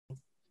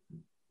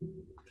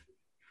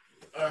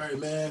All right,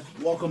 man.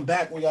 Welcome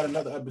back. We got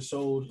another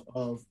episode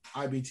of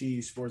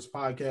IBT Sports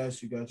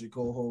Podcast. You got your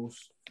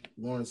co-host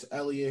Lawrence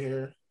Elliott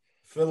here.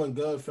 Feeling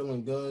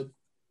good.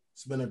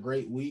 It's been a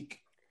great week.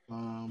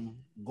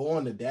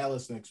 Going to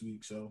Dallas next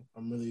week, so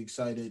I'm really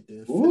excited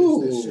to finish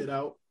this shit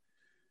out,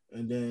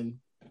 and then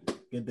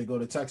get to go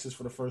to Texas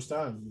for the first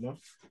time.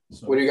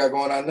 So what do you got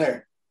going on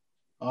there?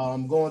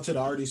 I'm going to the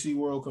RDC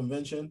World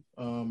Convention,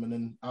 and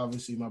then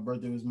obviously my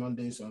birthday was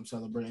Monday, so I'm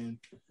celebrating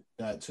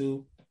that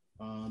too.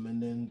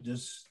 And then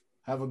just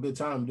have a good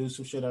time, do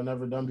some shit I've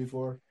never done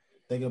before.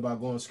 Thinking about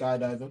going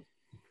skydiving,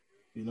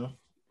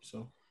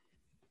 So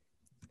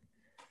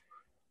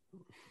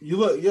you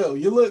look.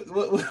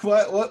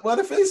 Why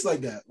the face like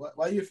that?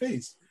 Why your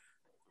face?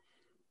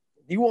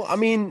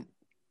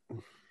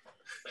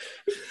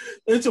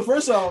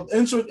 First off,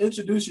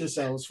 introduce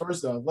yourselves.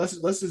 First off,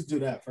 let's just do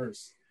that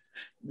first.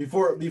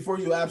 Before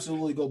you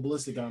absolutely go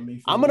ballistic on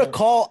me. I'm gonna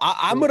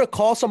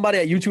call somebody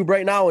at YouTube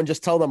right now and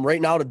just tell them right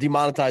now to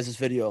demonetize this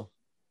video.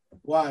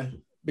 Why?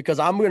 Because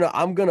I'm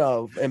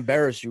gonna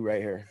embarrass you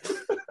right here.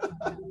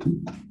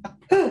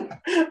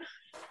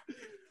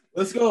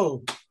 Let's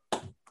go.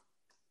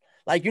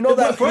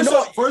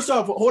 First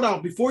off, hold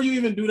on. Before you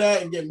even do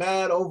that and get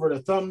mad over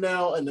the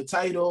thumbnail and the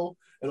title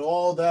and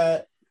all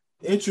that,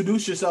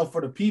 introduce yourself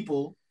for the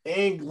people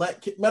and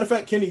matter of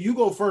fact, Kenny, you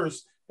go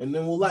first. And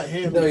then we'll let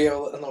him.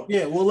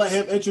 We'll let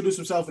him introduce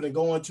himself and then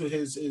go into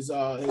his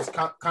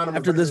Conor.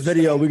 After this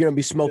video, we're gonna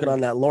be smoking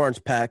on that Lawrence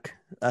pack.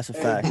 That's a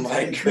fact.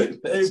 My goodness.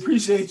 Hey,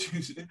 appreciate you,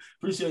 Nick.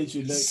 Appreciate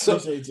you.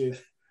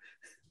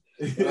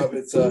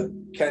 It's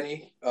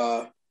Kenny.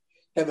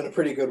 Having a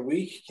pretty good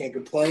week. Can't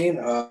complain.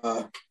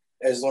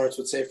 As Lawrence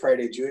would say,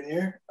 Friday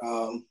Junior.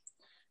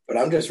 But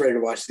I'm just ready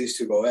to watch these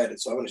two go at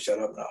it. So I'm gonna shut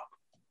up now.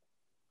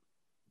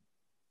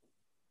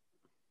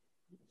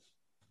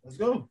 Let's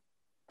go.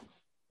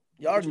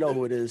 You already know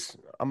who it is.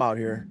 I'm out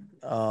here.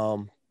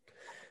 I'm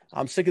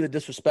sick of the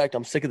disrespect.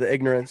 I'm sick of the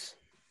ignorance.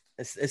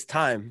 It's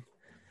time.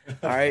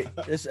 All right.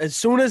 As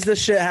soon as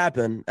this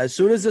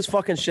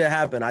fucking shit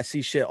happened, I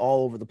see shit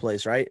all over the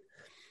place, right?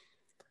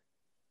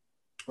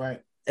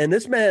 Right. And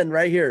this man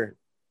right here,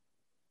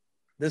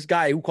 this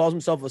guy who calls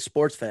himself a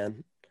sports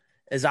fan,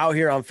 is out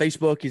here on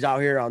Facebook. He's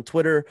out here on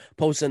Twitter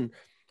posting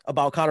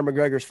about Conor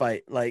McGregor's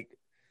fight.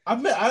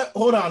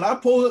 Hold on. I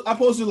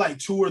posted like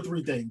 2 or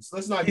 3 things.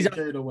 Let's not get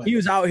carried away. He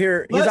was out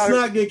here. Let's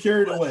not get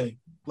carried away.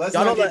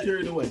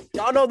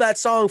 Y'all know that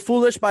song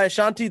 "Foolish" by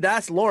Ashanti?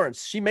 That's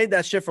Lawrence. She made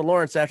that shit for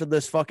Lawrence after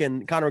this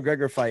fucking Conor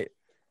McGregor fight.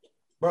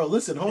 Bro,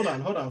 listen. Hold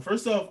on.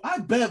 First off, I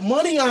bet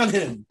money on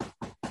him.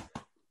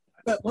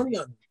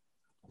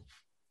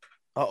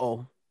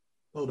 Uh-oh.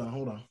 Hold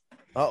on.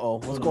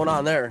 Uh-oh. What's going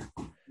on there?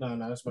 No,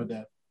 that's my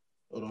dad.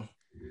 Hold on.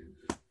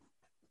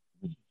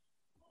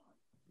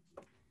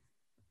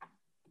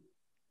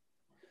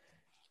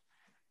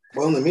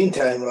 Well, in the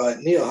meantime,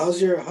 Neil,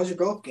 how's your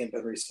golf game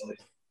been recently?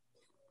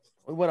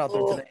 We went out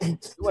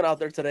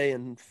there today.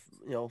 And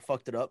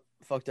fucked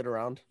it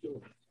around.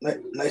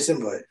 Nice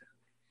invite.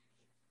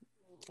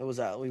 It was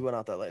we went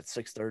out there like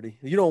 6:30.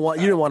 You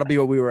didn't want to be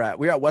where we were at.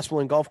 We were at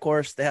Westmoreland Golf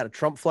Course. They had a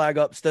Trump flag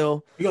up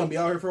still. You gonna be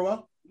out here for a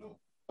while? No.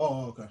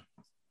 Oh, okay.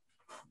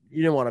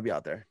 You didn't want to be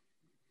out there.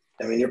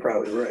 I mean, you're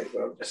probably right,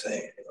 but I'm just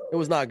saying. It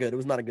was not good. It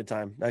was not a good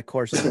time. That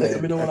course.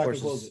 Let me know when I can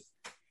close it.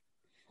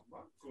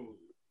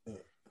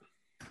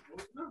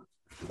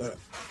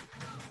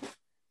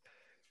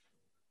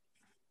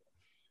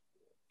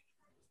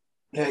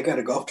 Yeah, I got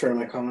a golf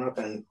tournament coming up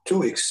in 2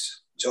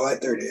 weeks, July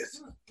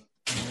 30th.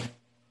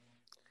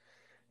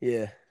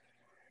 Yeah.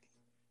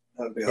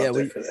 I'll be out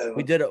there for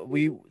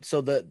that.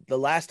 So the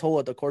last hole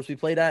at the course we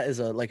played at is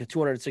a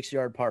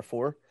 260-yard par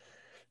 4,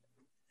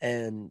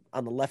 and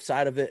on the left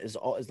side of it is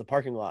the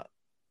parking lot.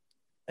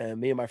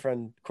 And me and my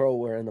friend Crow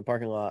were in the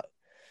parking lot.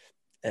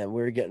 And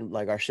we were getting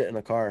our shit in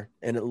the car,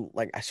 and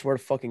I swear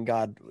to fucking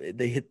God,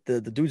 they hit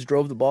the dudes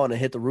drove the ball and it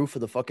hit the roof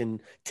of the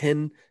fucking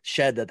tin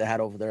shed that they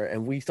had over there,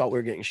 and we thought we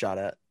were getting shot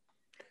at.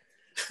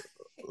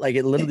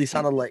 It literally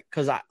sounded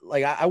because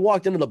I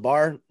walked into the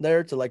bar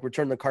there to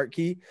return the cart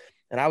key,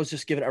 and I was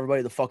just giving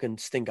everybody the fucking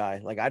stink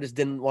eye. I just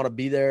didn't want to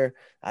be there.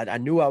 I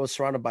knew I was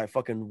surrounded by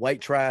fucking white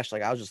trash.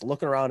 I was just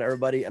looking around at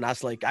everybody, and I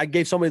was I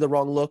gave somebody the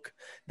wrong look.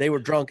 They were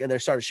drunk and they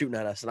started shooting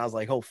at us, and I was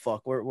like, oh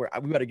fuck, we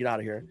got to get out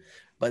of here.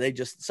 But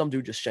some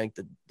dude just shanked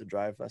the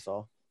drive. That's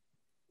all.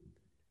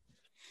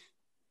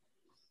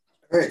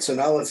 All right, so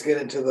now let's get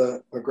into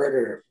the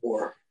McGregor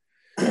war.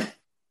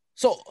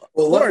 So,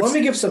 let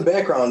me give some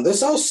background.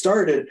 This all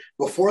started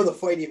before the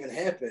fight even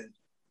happened,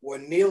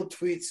 when Neil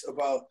tweets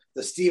about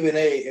the Stephen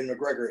A. and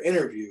McGregor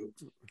interview,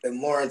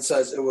 and Lawrence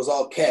says it was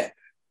all cap.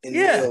 I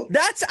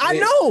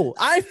know.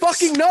 I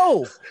fucking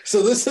know.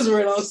 So this is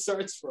where it all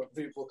starts from,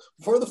 people.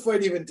 Before the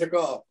fight even took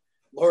off,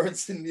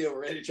 Lawrence and Neil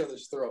were at each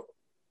other's throat.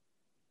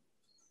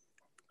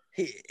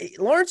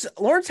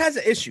 Lawrence has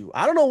an issue.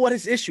 I don't know what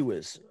his issue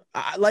is.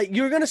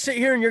 You're going to sit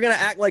here and you're going to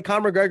act like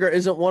Conor McGregor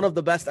isn't one of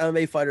the best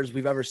MMA fighters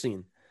we've ever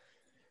seen.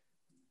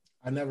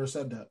 I never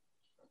said that.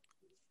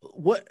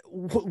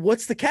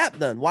 What's the cap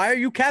then? Why are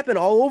you capping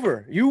all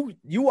over? You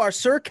are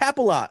Sir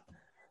Cap-a-lot.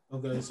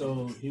 Okay,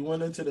 so he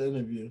went into the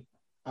interview.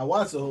 I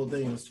watched the whole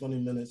thing. It was 20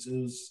 minutes.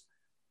 It was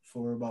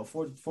for about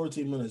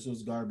 14 minutes. It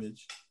was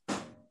garbage.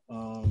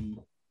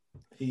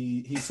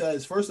 He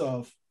says, first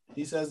off,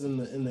 he says in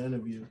the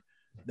interview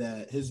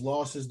that his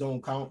losses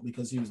don't count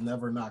because he was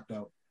never knocked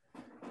out.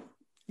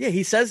 Yeah,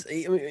 he says,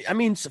 I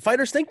mean,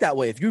 fighters think that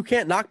way. If you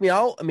can't knock me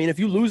out, I mean, if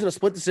you lose in a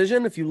split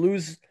decision, if you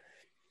lose,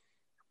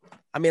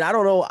 I mean, I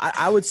don't know.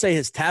 I would say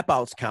his tap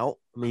outs count.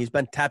 I mean, he's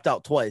been tapped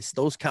out twice.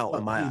 Those count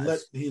in my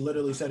eyes. He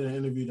literally said in an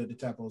interview that the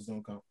tap outs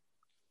don't count.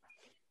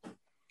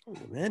 Oh,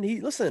 man,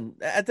 listen,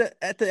 at the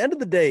end of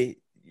the day,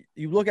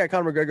 you look at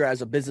Conor McGregor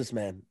as a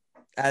businessman,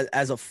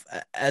 as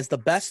the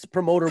best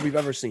promoter we've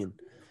ever seen.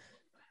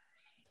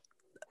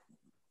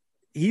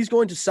 He's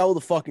going to sell the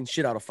fucking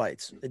shit out of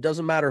fights. It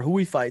doesn't matter who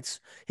he fights.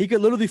 He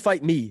could literally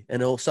fight me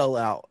and he'll sell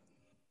it out.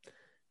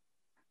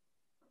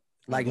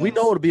 Like, we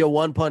know it'll be a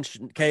one-punch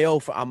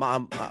KO.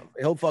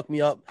 He'll fuck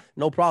me up,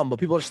 no problem. But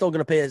people are still going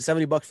to pay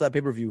 $70 for that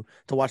pay-per-view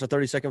to watch a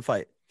 30-second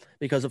fight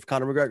because of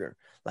Conor McGregor.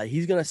 Like,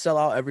 he's going to sell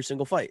out every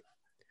single fight.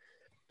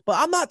 But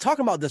I'm not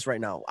talking about this right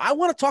now. I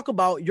want to talk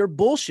about your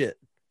bullshit.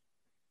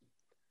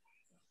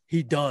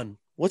 He done.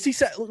 What's he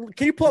said?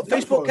 Can you pull up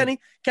Facebook, Kenny?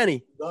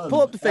 Kenny,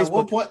 pull up the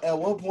Facebook. At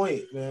what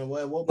point, man?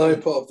 Let me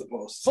pull up the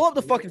post. Pull up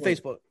the fucking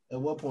Facebook. At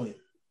what point?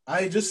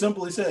 I just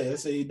simply say, I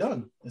say he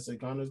done. I say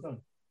Conor's done.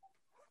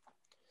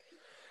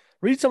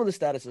 Read some of the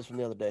statuses from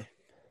the other day.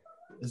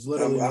 It's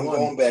literally I'm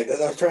going back.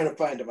 I was trying to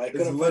find them. I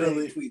couldn't find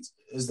any tweets.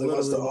 It's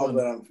literally all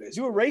that on Facebook.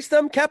 You erased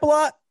them,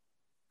 Capalot?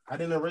 I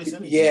didn't erase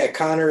anything. Yeah,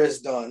 Conor is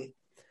done.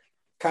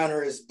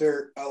 Conor is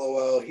dirt.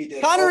 LOL. He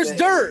did. Conor is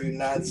dirt.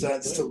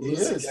 Nonsense to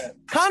lose again.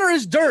 Conor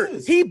is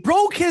dirt. He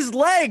broke his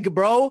leg,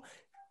 bro.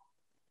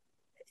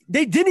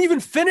 They didn't even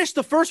finish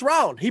the first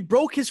round. He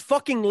broke his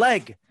fucking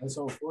leg. That's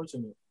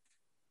unfortunate.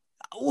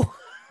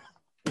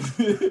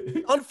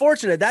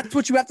 Unfortunate. That's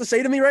what you have to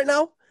say to me right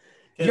now?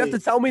 Kenny, you have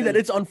to tell me that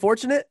it's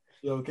unfortunate?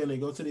 Yo, Kenny,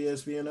 go to the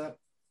ESPN app.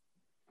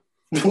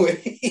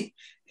 Wait.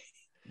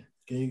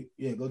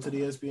 Go to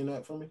the ESPN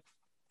app for me.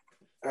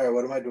 All right,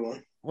 what am I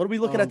doing? What are we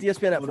looking at the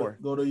ESPN app for?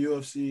 Go to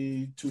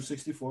UFC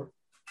 264.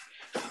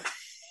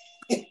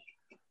 And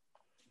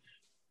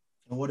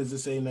what does it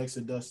say next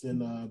to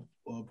Dustin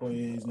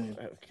Poirier's name?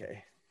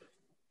 Okay.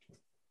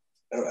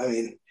 I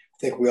mean, I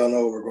think we all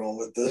know where we're going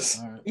with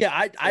this. Right.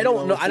 Yeah, I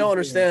don't know. I don't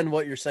understand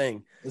what you're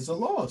saying. It's a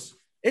loss.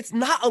 It's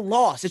not a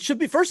loss. It should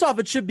be, first off,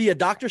 it should be a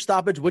doctor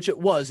stoppage, which it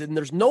was. And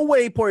there's no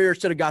way Poirier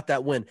should have got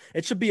that win.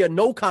 It should be a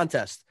no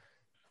contest.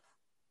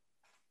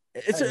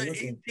 If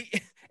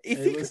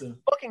he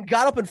fucking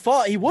got up and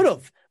fought, he would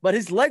have. But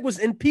his leg was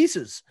in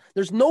pieces.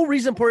 There's no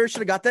reason Poirier should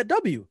have got that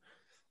W.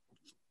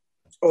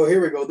 Oh, here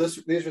we go.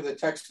 These are the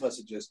text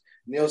messages.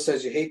 Neil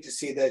says, you hate to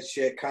see that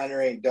shit. Conor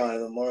ain't done.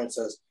 And then Lauren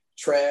says,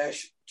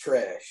 trash.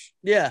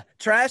 Yeah,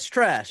 trash.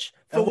 For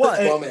and what?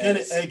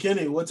 Hey,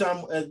 Kenny, what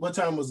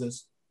time was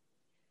this?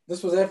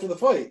 This was after the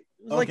fight.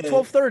 It was like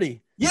 12:30.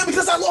 Yeah,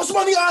 because I lost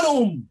money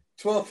on him.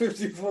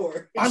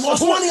 12:54. I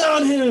lost money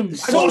on him.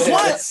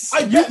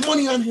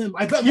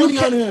 I bet money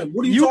on him.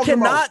 What are you talking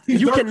about?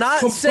 You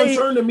cannot say.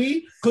 Concerned to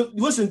me.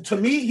 Listen, to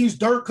me, he's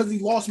dirt because he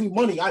lost me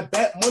money. I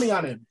bet money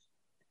on him.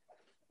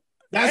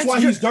 That's why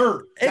he's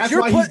dirt.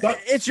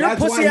 It's your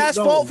pussy ass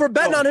fault for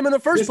betting on him in the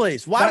first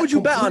place. Why would you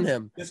bet on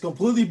him? This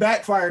completely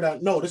backfired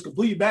on. No, this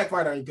completely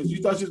backfired on him because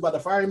you thought she was about to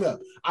fire him up.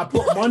 I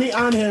put money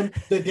on him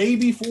the day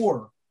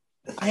before.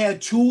 I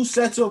had 2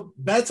 sets of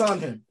bets on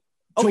him.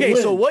 Okay,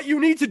 so what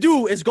you need to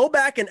do is go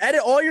back and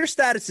edit all your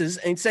statuses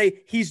and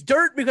say he's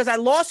dirt because I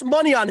lost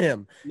money on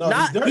him. No,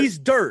 he's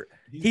dirt.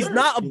 He's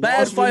not a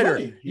bad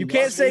fighter. You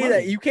can't say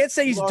that. You can't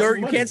say he's dirt.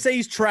 You can't say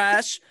he's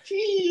trash.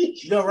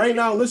 Yo, right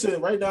now,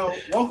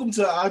 welcome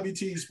to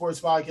IBT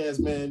Sports Podcast,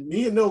 man.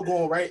 Me and Neil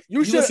going right.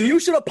 You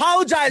should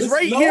apologize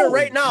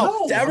right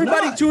now to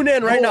everybody tune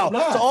in right now.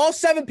 To all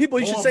 7 people,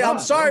 you should say, I'm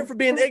sorry for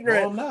being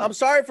ignorant. I'm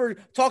sorry for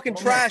talking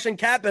trash and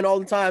capping all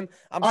the time.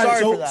 I'm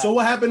sorry for that. So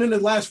what happened in the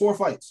last 4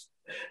 fights?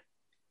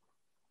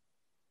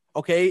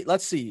 Okay,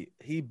 let's see.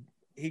 He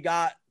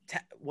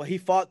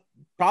fought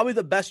probably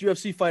the best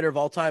UFC fighter of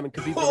all time, and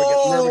Khabib Nurmagomedov.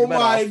 Oh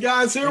my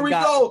gosh, here we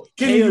go.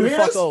 Can you hear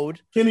this?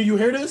 Can you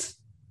hear this?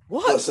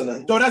 What?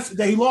 Listening.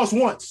 So he lost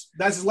once.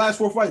 That's his last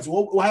 4 fights.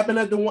 What happened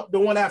at the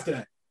one after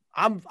that?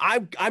 I'm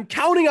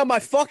counting on my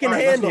fucking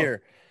hand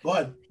here. Go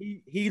ahead.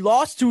 He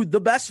lost to the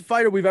best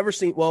fighter we've ever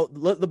seen. Well,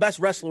 the best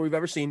wrestler we've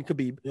ever seen,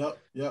 Khabib.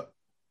 Yep.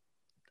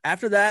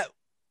 After that,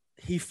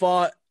 he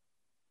fought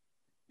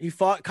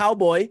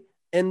Cowboy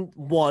and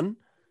won.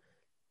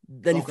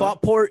 Then he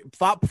fought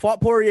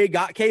Poirier,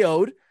 got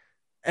KO'd,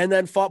 and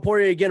then fought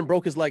Poirier again and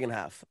broke his leg in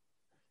half.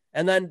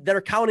 And then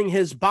they're counting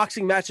his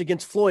boxing match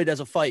against Floyd as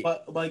a fight.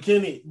 But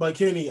Kenny,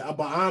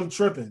 I'm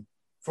tripping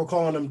for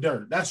calling him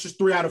dirt. That's just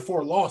 3 out of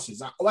 4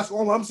 losses. That's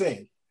all I'm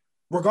saying.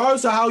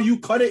 Regardless of how you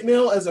cut it,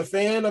 Neil, as a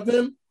fan of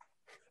him,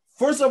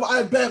 first of all,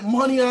 I bet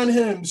money on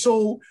him,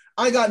 so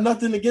I got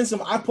nothing against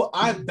him.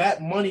 I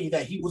bet money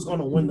that he was going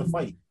to win the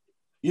fight.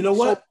 You know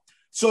what?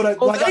 So that,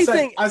 Well, like I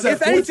said,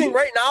 if anything,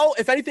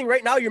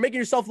 right now, you're making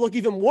yourself look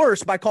even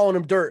worse by calling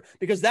him dirt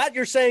because that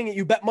you're saying that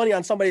you bet money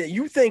on somebody that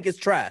you think is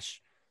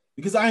trash.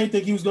 Because I didn't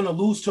think he was going to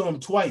lose to him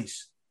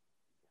twice.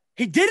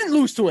 He didn't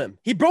lose to him.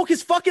 He broke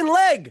his fucking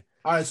leg.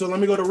 All right, so let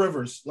me go to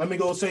Rivers. Let me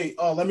go say,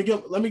 let me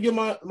get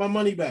my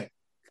money back.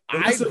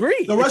 I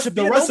agree. The rest it should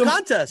be the a rest no of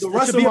contest. the It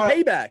rest should of be my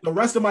a payback. the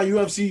rest of my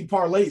UFC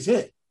parlays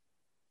hit.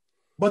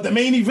 But the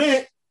main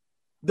event,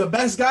 the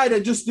best guy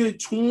that just did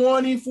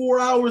 24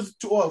 hours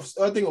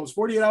I think it was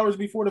 48 hours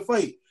before the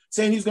fight,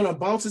 saying he's gonna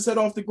bounce his head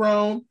off the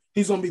ground,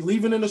 he's gonna be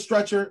leaving in a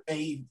stretcher, and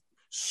he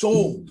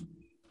sold.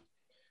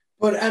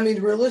 But I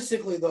mean,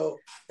 realistically, though,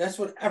 that's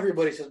what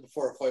everybody says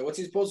before a fight. What's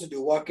he supposed to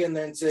do? Walk in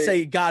there and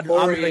say, "God,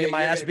 I'm gonna get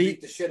my ass beat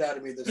the shit out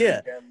of me this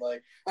weekend."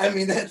 Like, I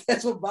mean,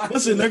 that's what boxing.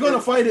 Listen, they're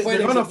gonna fight it.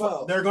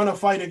 They're gonna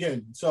fight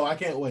again. So I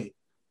can't wait.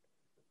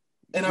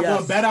 And I'm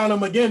gonna bet on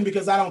him again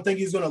because I don't think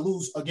he's gonna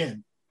lose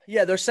again.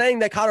 Yeah, they're saying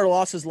that Conor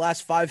lost his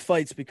last 5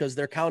 fights because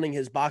they're counting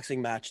his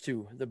boxing match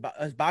too.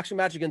 His boxing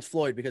match against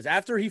Floyd, because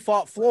after he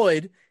fought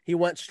Floyd, he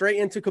went straight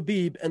into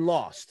Khabib and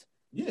lost.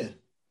 Yeah.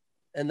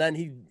 And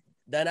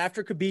then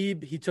after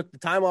Khabib, he took the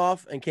time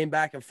off and came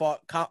back and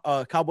fought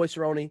Cowboy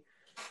Cerrone,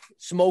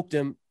 smoked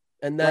him.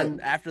 And then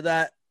after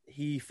that,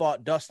 he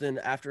fought Dustin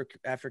after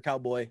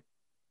Cowboy.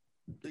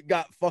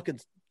 Got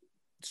fucking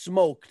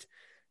smoked.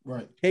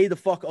 Right. Paid the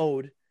fuck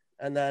owed.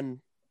 And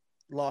then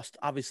lost.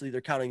 Obviously, they're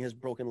counting his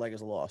broken leg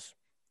as a loss.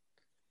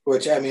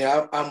 Which, I mean,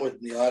 I'm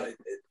with Neil.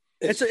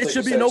 It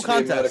should be no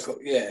contest.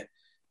 Yeah.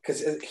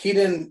 Because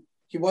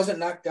he wasn't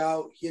knocked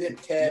out. He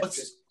didn't tap.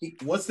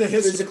 What's the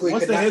history?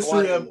 What's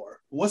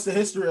the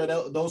history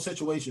of those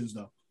situations,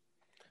 though?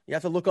 You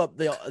have to look up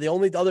the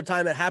only other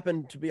time it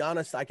happened. To be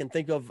honest, I can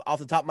think of off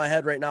the top of my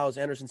head right now is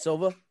Anderson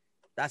Silva.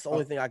 That's the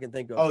only thing I can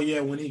think of. Oh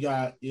yeah, when he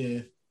got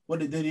What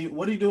did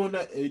he do in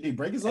that? Did he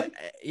break his leg?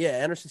 Yeah,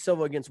 Anderson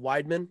Silva against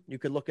Weidman. You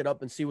could look it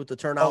up and see what the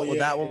turnout with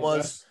that one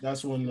was.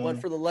 That's when he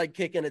went for the leg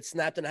kick and it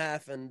snapped in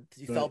half and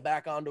he fell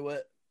back onto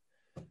it.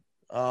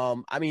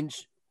 I mean,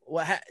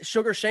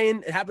 Sugar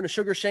Shane. It happened to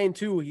Sugar Shane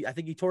too. I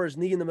think he tore his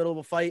knee in the middle of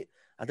a fight.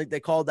 I think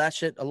they called that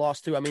shit a loss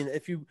too. I mean,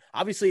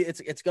 obviously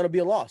it's going to be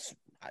a loss.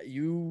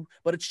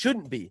 But it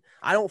shouldn't be.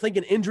 I don't think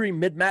an injury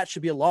mid-match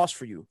should be a loss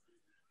for you.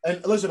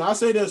 And listen, I'll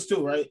say this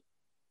too, right?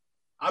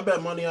 I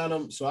bet money on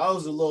him, so I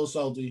was a little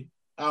salty.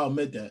 I'll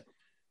admit that.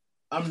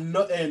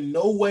 In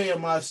no way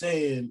am I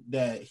saying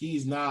that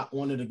he's not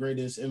one of the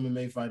greatest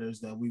MMA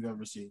fighters that we've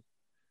ever seen.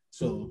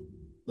 So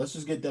let's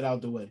just get that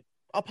out the way.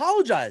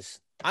 Apologize.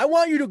 I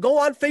want you to go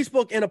on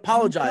Facebook and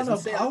apologize. I'm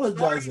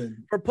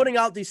apologizing for putting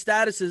out these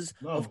statuses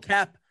of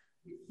cap.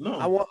 No,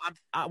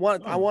 I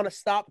want to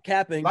stop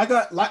capping. I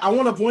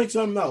want to point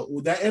something out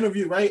with that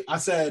interview, right? I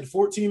said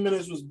 14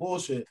 minutes was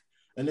bullshit,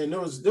 and then there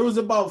was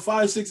about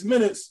 5-6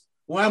 minutes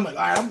where I'm like,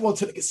 all right, I'm going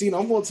to the casino,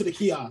 I'm going to the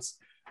kiosk,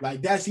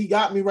 like he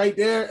got me right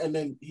there, and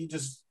then he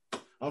just,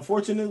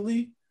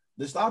 unfortunately,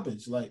 the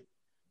stoppage, like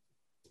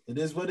it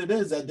is what it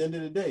is. At the end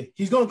of the day,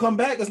 he's gonna come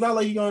back. It's not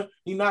like he's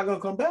not gonna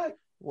come back.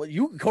 Well,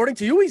 according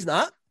to you, he's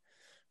not.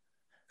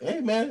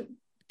 Hey, man.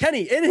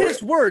 Kenny, in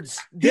his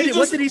words,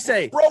 what did he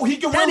say? Bro, he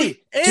can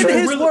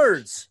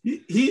words.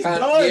 He's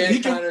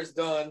done. Conor's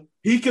done.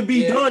 He could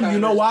be done. Connor's, you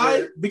know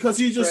why? Because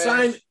he just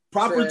signed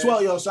Proper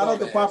 12. Yo, shout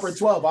out to Proper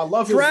 12. I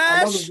love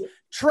his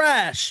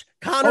trash.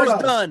 Connor's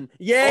done.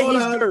 Yeah,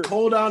 he's dirt.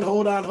 Hold on.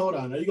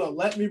 Are you gonna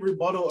let me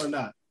rebuttal or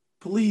not?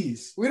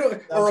 Please. We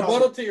don't a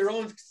rebuttal to your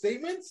own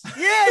statements?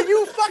 Yeah,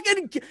 you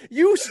fucking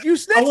you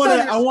snitched.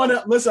 I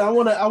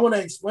want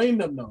to explain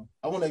them though.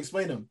 I want to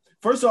explain them.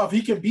 First off,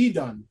 he can be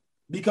done.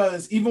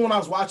 Because even when I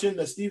was watching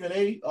the Stephen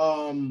A.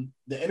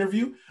 The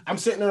interview, I'm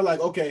sitting there like,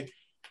 okay,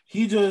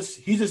 he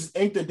just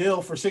inked a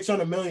deal for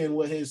 $600 million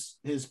with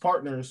his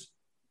partners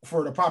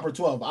for the Proper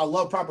 12. I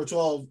love Proper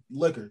 12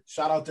 liquor.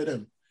 Shout out to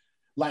them.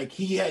 Like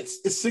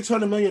it's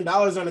 $600 million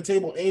on the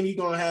table, and he's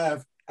gonna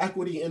have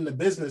equity in the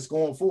business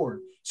going forward.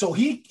 So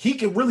he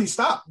can really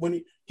stop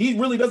when he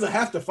really doesn't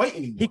have to fight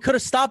anymore. He could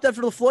have stopped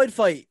after the Floyd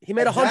fight. He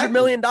made $100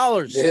 million.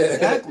 Yeah.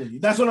 Exactly.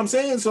 That's what I'm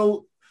saying.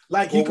 So.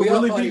 He could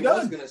really be done. He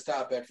was going to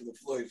stop after the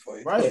Floyd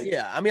fight. Right.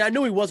 Yeah. I mean, I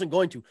knew he wasn't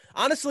going to.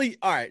 Honestly,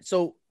 all right.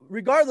 So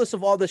regardless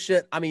of all this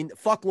shit, I mean,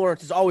 fuck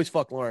Lawrence is always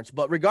fuck Lawrence.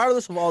 But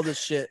regardless of all this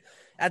shit,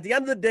 at the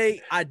end of the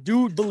day, I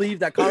do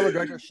believe that Conor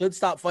McGregor should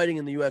stop fighting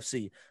in the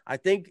UFC. I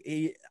think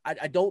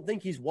I don't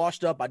think he's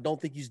washed up. I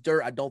don't think he's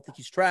dirt. I don't think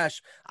he's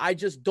trash. I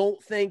just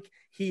don't think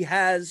he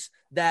has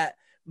that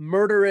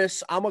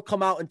murderous, I'm gonna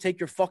come out and take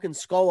your fucking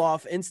skull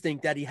off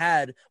instinct that he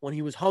had when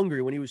he was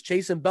hungry, when he was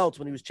chasing belts,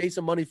 when he was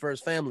chasing money for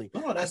his family.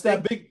 No, that's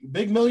that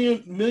big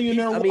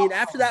millionaire. I mean,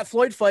 after that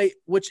Floyd fight,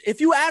 which if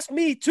you ask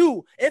me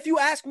too,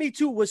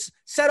 was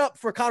set up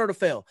for Conor to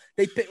fail.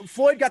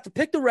 Floyd got to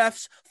pick the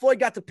refs, Floyd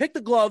got to pick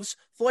the gloves,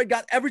 Floyd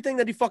got everything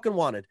that he fucking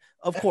wanted.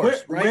 Of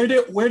course, where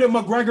did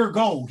McGregor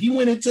go? He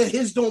went into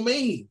his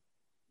domain.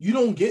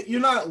 You're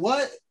not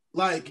what?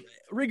 Like,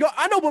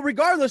 I know, but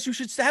regardless, you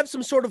should have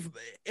some sort of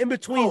in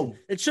between. Oh.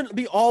 It shouldn't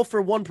be all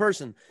for one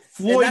person.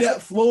 Floyd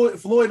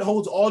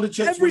holds all the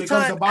chips when it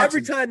comes to boxing.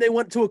 Every time they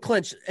went to a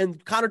clinch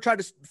and Conor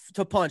tried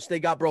to punch, they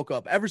got broke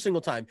up every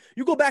single time.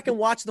 You go back and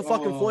watch the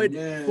fucking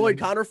Floyd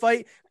Conor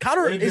fight.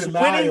 Conor is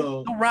winning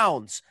the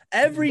rounds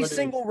every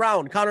single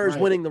round. Conor is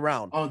winning the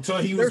round until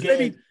he was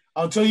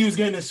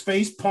getting his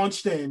face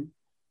punched in.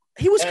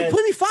 He was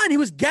completely fine. He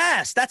was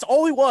gassed. That's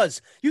all he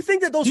was. You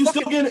think that he was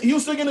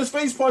still getting his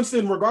face punched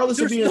in, regardless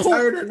of being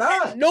tired or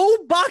not. No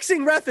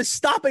boxing ref is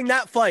stopping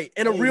that fight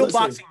in a real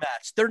boxing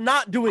match. They're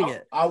not doing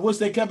it. I wish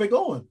they kept it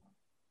going.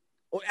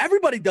 Well,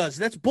 everybody does.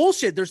 That's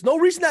bullshit. There's no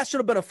reason that should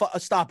have been a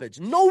stoppage.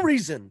 No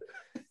reason.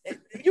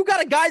 You got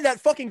a guy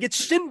that fucking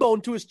gets shin bone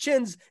to his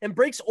chins and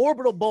breaks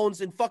orbital bones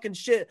and fucking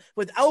shit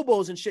with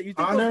elbows and shit. You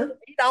think those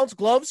 8-ounce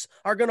gloves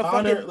are gonna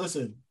fucking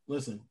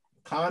listen.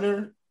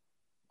 Conor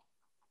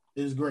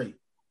is great.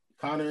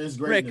 Conor is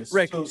greatness.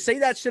 Rick, say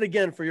that shit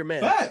again for your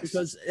man. Facts.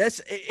 Because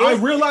I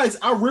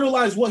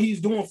realize what he's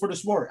doing for the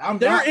sport. I'll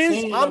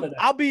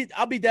be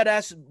dead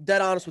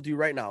honest with you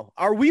right now.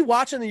 Are we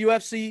watching the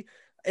UFC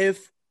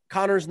if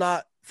Conor's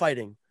not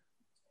fighting?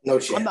 No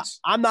chance.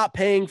 I'm not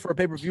paying for a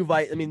pay-per-view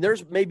fight. I mean,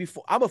 there's maybe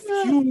I'm a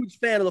huge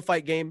fan of the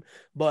fight game,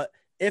 but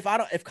if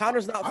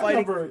Conor's not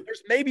fighting,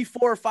 there's maybe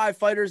 4 or 5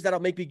 fighters that'll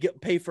make me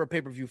pay for a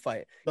pay-per-view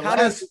fight.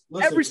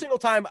 Every single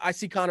time I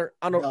see Conor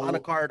on a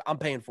card, I'm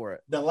paying for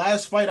it. The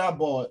last fight I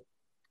bought,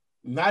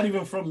 not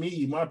even from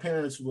me, my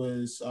parents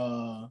was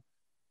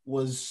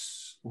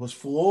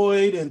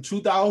Floyd in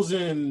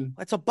 2000.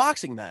 That's a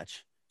boxing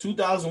match.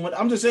 2001.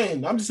 I'm just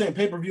saying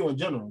pay-per-view in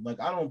general. Like,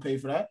 I don't pay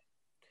for that.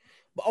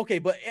 Okay,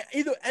 but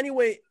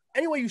anyway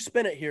you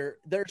spin it here,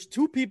 there's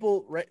 2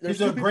 people, right?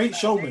 He's a great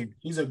showman.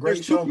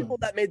 There's 2 people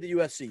that made the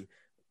UFC.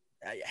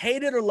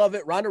 Hate it or love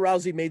it, Ronda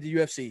Rousey made the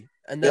UFC.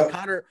 And then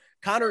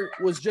Conor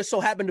was just so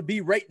happened to be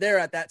right there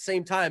at that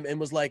same time and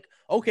was like,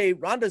 okay,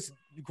 Ronda's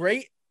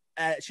great.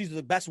 She's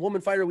the best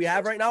woman fighter we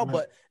have right now,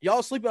 but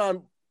y'all sleeping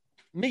on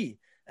me.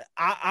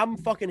 I'm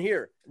fucking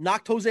here.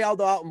 Knocked Jose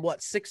Aldo out in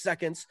 6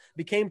 seconds,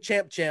 became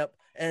champ,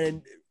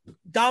 and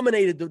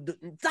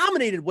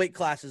dominated weight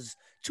classes,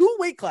 2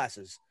 weight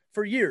classes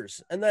for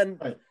years, and then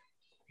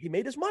he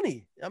made his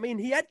money. I mean,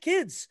 he had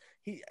kids.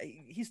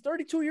 He's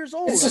 32 years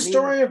old. It's a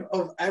story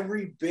of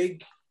every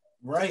big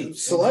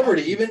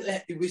celebrity. Even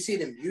we see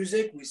it in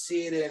music, we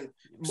see it in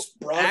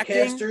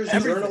broadcasters,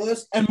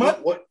 journalists. And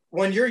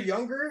when you're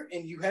younger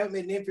and you haven't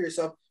made a name for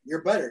yourself,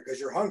 you're better because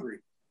you're hungry.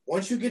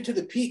 Once you get to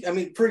the peak, I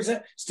mean, for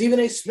example, Stephen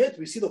A. Smith,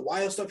 we see the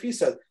wild stuff he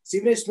said.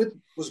 Stephen A. Smith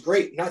was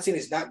great. I'm not saying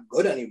he's not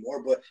good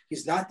anymore, but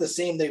he's not the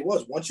same that he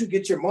was. Once you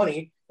get your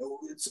money,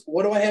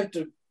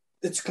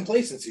 it's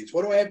complacency. It's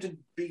what do I have to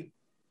be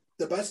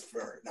the best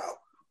for now?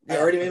 I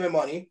already made my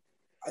money,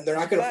 and they're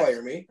not going to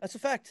fire me. That's a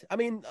fact. I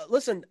mean,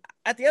 listen,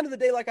 at the end of the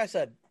day, like I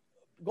said,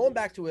 going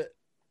back to it,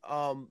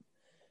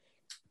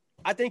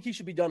 I think he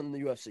should be done in the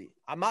UFC.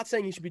 I'm not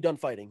saying he should be done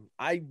fighting.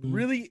 I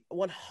really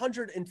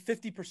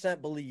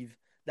 150% believe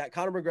that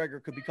Conor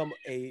McGregor could become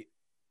a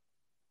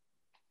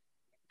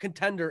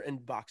contender in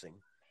boxing.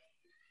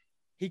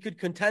 He could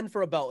contend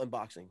for a belt in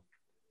boxing.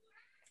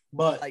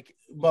 But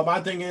my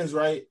thing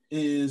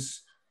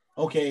is,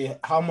 okay,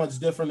 how much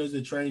different is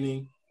the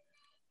training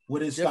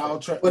with his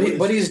style?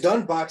 But he's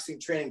done boxing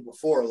training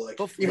before,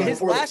 even his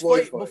before last the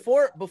Floyd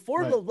fight.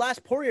 Before the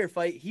last Poirier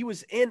fight, he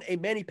was in a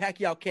Manny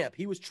Pacquiao camp.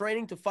 He was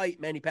training to fight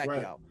Manny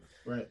Pacquiao.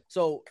 Right.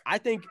 So I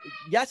think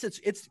yes,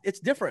 it's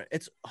different.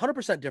 It's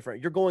 100%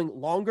 different. You're going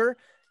longer,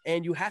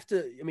 and you have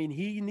to. I mean,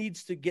 he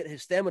needs to get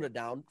his stamina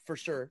down for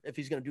sure if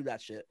he's going to do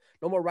that shit.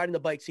 No more riding the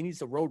bikes. He needs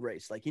to road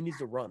race. Like, he needs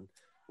to run,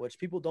 which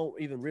people don't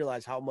even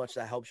realize how much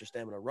that helps your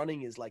stamina.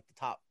 Running is like the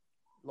top.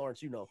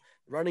 Lawrence,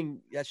 running,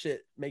 that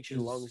shit makes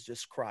your lungs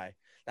just cry.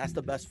 That's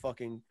the best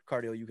fucking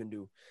cardio you can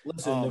do.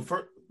 Listen,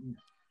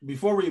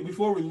 before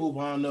we move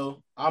on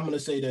though, I'm gonna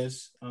say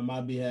this on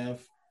my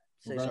behalf.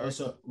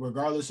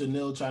 Regardless of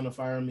Neil trying to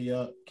fire me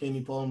up,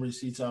 Kenny pulling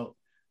receipts out.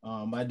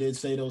 I did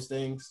say those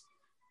things,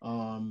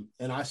 and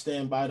I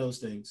stand by those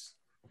things.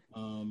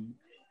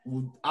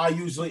 I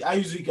usually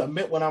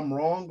admit when I'm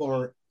wrong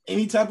or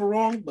any type of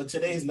wrong, but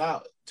today is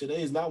not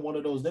one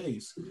of those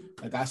days.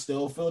 Like, I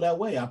still feel that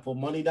way. I put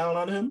money down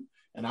on him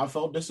and I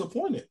felt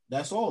disappointed.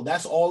 That's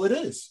all it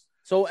is.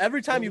 So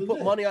every time you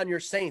put money on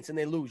your Saints and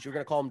they lose, you're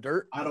going to call them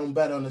dirt? I don't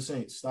bet on the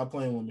Saints. Stop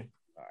playing with me.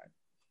 All right.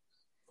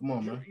 Come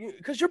on, man.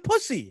 Because you're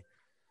pussy.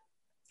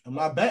 I'm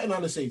not betting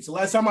on the Saints. The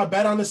last time I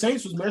bet on the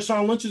Saints was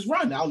Marshawn Lynch's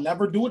run. I'll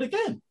never do it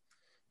again.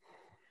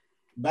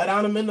 Bet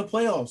on him in the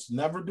playoffs.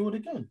 Never do it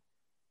again.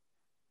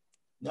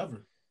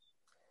 Never.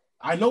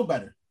 I know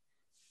better.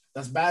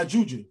 That's bad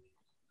juju.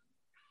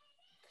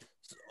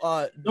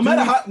 No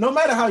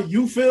matter how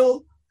you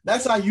feel,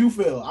 that's how you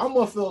feel. I'm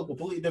gonna feel a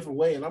completely different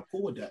way, and I'm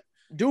cool with that.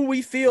 Do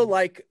we feel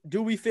like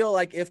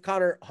if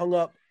Conor hung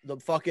up the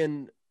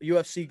fucking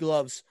UFC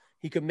gloves,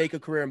 he could make a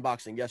career in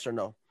boxing? Yes or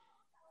no?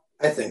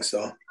 I think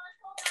so.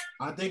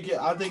 I think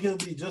it'll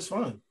be just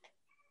fine.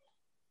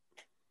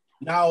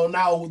 Now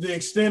the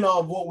extent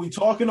of what we're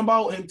talking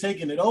about, him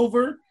taking it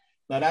over,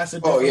 Now that's a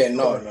different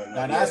story.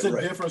 Now that's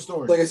a different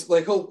story. Like it's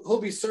like he'll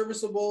be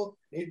serviceable.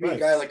 He'd be a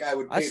guy like I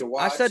would pay to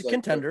watch. I said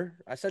contender.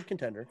 I said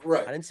contender.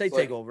 Right. I didn't say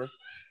takeover.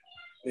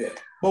 Yeah.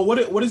 But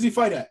what does he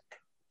fight at?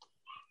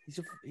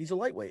 He's a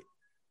lightweight.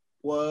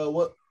 Well,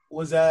 what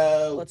was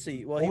that? Let's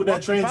see. Well, what would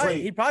that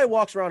translate? He probably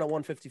walks around at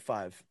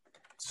 155.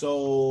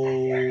 So, what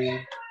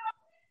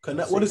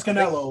is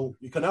Canelo?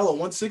 Canelo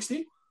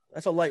 160?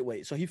 That's a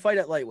lightweight. So he fight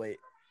at lightweight.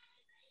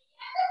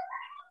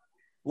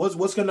 What's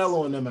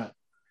Canelo in them at?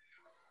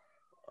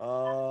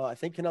 I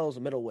think Canelo's a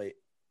middleweight.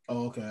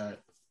 Oh, okay. All right.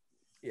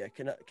 Yeah,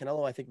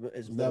 Canelo, I think,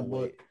 is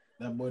middleweight.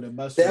 That boy, the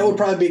best. That would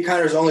probably be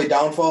Conor's only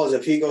downfall is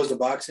if he goes to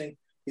boxing,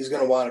 he's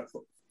going to want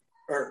to,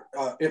 or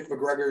if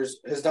McGregor's,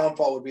 his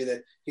downfall would be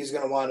that he's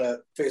going to want to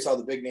face all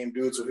the big name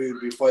dudes, so he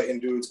would be fighting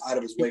dudes out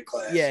of his weight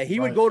class. Yeah, he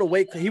would go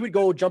to he would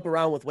go jump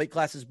around with weight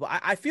classes, but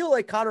I feel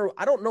like Conor,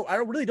 I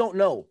really don't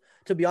know,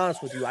 to be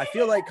honest with you. I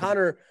feel like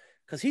Conor,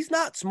 because he's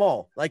not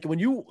small. Like when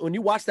you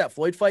watch that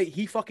Floyd fight,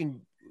 he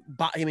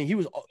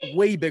was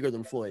way bigger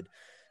than Floyd.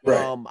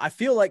 Right. I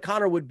feel like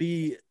Conor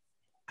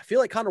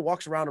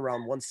walks around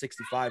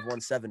 165,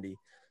 170.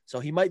 So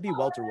he might be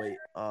welterweight.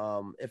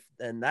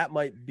 And that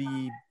might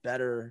be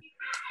better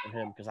for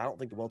him because I don't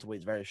think the welterweight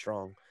is very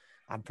strong.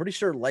 I'm pretty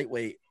sure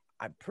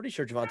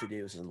Gervonta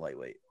Davis is in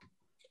lightweight.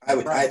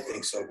 I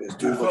think so because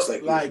dude looks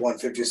like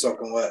 150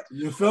 something what.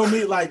 You feel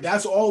me? Like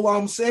that's all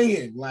I'm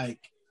saying. Like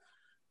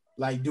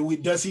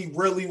does he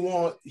really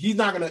want? He's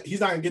not gonna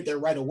get there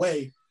right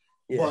away.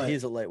 Yeah, but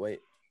he's a lightweight.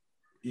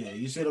 Yeah,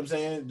 you see what I'm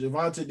saying?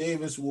 Gervonta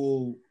Davis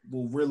will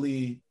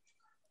really.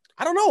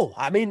 I don't know.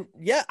 I mean,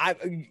 yeah,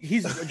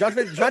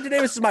 Gervonta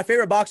Davis is my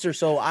favorite boxer,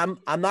 so I'm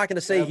not going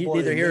to say he's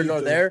neither here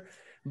nor there,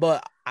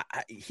 but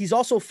he's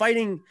also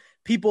fighting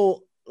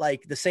people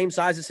like the same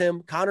size as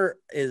him. Conor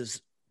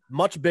is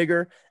much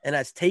bigger and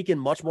has taken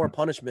much more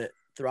punishment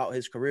throughout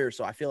his career,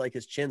 so I feel like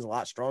his chin's a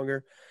lot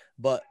stronger,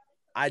 but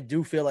I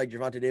do feel like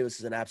Gervonta Davis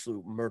is an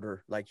absolute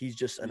murderer. Like he's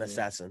just an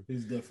assassin.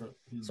 He's different.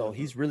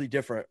 He's really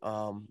different.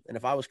 And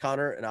if I was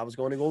Conor and I was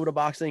going to go over to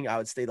boxing, I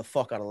would stay the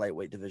fuck out of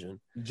lightweight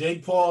division.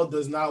 Jake Paul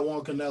does not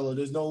want Canelo.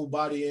 There's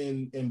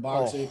nobody in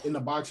boxing in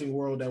the boxing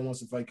world that wants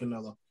to fight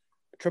Canelo.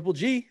 Triple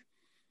G.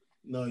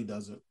 No, he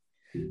doesn't.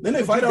 Then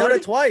they fight already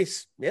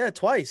twice. Yeah,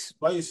 twice.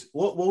 Twice.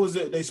 What was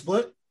it? They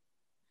split.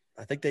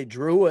 I think they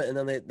drew it,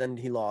 and then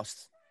he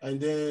lost.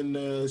 And then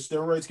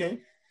steroids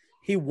came.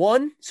 He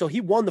won, so he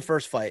won the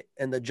first fight,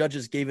 and the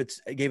judges gave it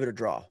a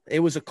draw. It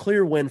was a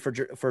clear win for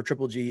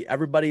Triple G.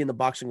 Everybody in the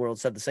boxing world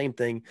said the same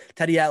thing.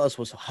 Teddy Atlas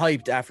was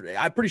hyped after.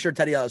 I'm pretty sure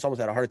Teddy Atlas almost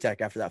had a heart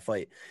attack after that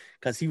fight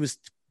because he was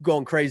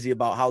going crazy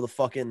about how the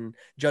fucking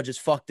judges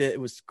fucked it.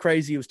 It was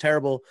crazy. It was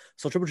terrible.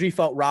 So Triple G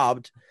felt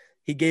robbed.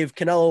 He gave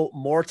Canelo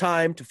more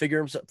time to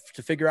figure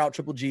out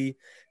Triple G.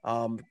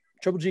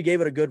 Triple G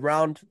gave it a good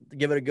round,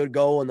 give it a good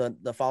go in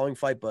the following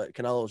fight, but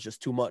Canelo was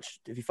just too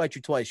much. If he fights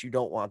you twice, you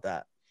don't want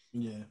that.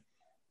 Yeah.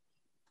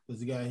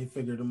 The guy, he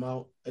figured him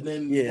out. And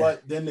then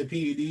Then the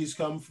PEDs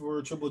come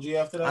for Triple G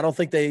after that? I don't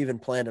think they even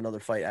planned another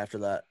fight after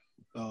that.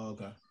 Oh,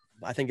 okay.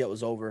 I think it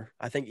was over.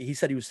 I think he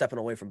said he was stepping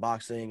away from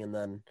boxing, and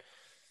then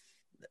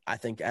I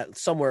think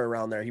somewhere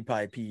around there he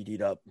probably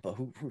PED'd up, but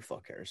who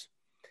fuck cares?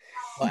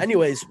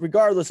 Anyways,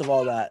 regardless of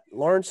all that,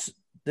 Lawrence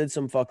did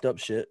some fucked up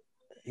shit.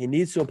 He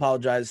needs to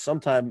apologize.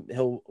 Sometime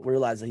he'll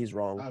realize that he's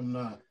wrong. I'm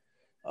not.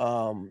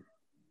 Conor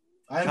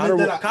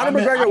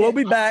McGregor will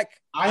be back.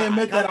 I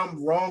admit that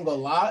I'm wrong a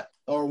lot.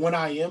 Or when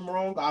I am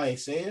wrong, I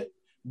say it,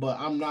 but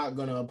I'm not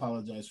going to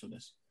apologize for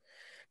this.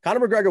 Conor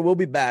McGregor will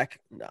be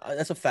back.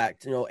 That's a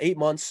fact. 8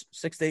 months,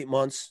 6 to 8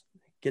 months,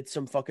 get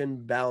some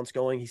fucking balance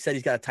going. He said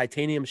he's got a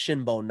titanium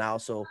shin bone now,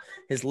 so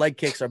his leg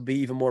kicks are be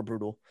even more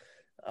brutal.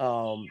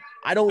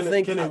 I don't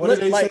think. Kenny, what did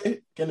they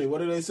say? Kenny, what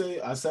did they say?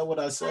 I said what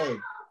I said.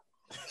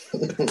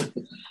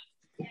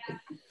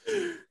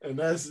 And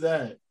that's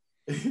that.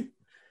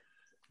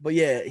 But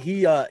yeah,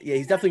 he's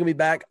definitely gonna be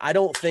back. I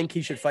don't think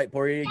he should fight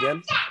Poirier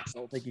again. I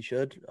don't think he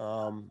should.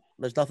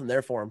 There's nothing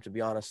there for him, to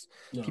be honest.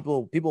 No.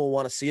 People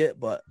want to see it,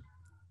 but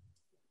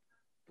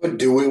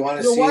do we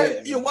want to see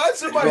it? Your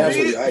wife's in my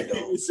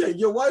DMs.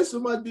 Your wife's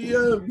in my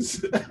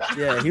DMs.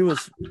 Yeah, he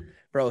was,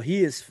 bro.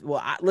 He is.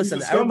 Well,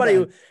 listen,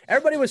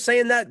 everybody was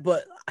saying that,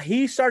 but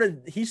he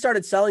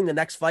started selling the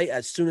next fight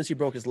as soon as he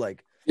broke his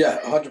leg. Yeah,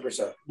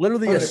 100%.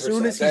 Literally, 100%. As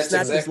soon as he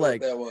snapped his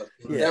leg. That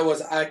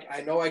was.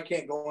 I know I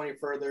can't go any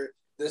further.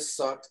 This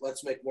sucked.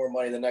 Let's make more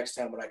money the next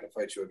time when I can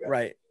fight you again.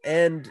 Right.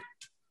 And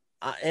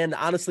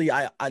honestly,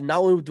 I not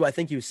only do I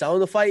think he was selling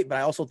the fight, but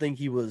I also think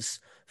he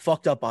was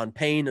fucked up on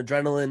pain,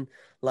 adrenaline.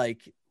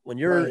 Like when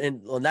you're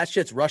when that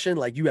shit's rushing,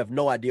 like you have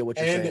no idea what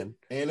you're saying.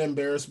 And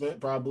embarrassment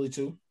probably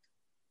too.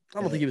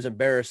 I don't think he was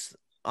embarrassed,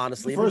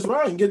 honestly. The first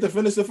round, get to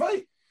finish the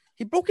fight.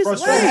 He broke his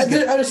leg.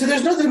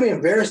 There's nothing to be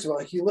embarrassed about.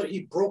 Like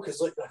he broke his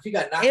leg. He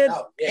got knocked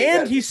out.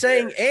 Yeah, he's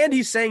saying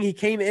he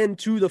came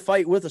into the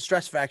fight with a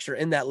stress fracture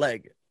in that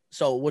leg.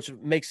 So, which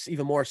makes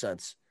even more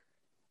sense.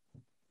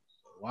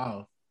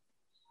 Wow.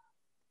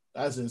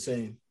 That's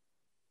insane.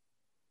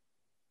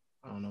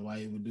 I don't know why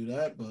he would do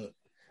that, but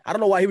I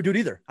don't know why he would do it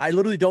either. I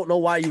literally don't know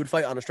why you would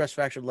fight on a stress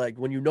fractured leg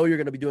when you know you're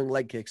going to be doing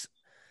leg kicks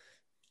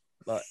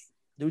But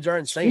dudes are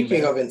insane.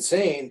 Speaking of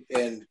insane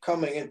and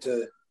coming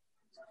into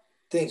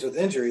things with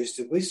injuries,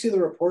 did we see the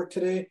report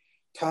today?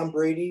 Tom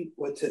Brady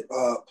played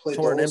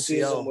torn the whole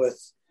season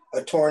with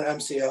a torn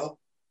MCL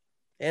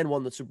and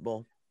won the Super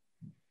Bowl.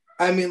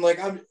 I mean,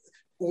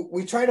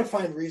 we try to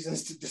find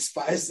reasons to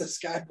despise this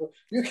guy, but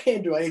you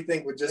can't do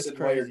anything with just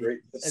admire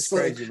greatness. It's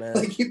crazy, man.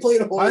 Like he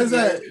played a whole. Why is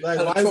that?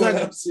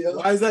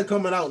 Why is that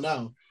coming out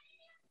now?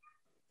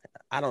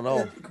 I don't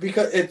know.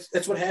 Because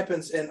it's what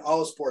happens in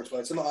all sports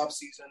when it's in the off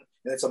season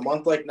and it's a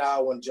month like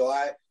now when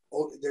July.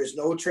 There's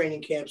no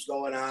training camps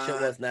going on.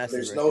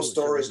 There's no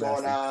stories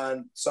going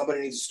on.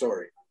 Somebody needs a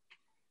story.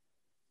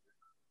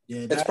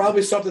 Yeah, it's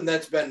probably something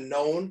that's been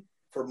known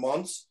for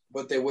months,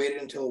 but they waited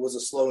until it was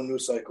a slow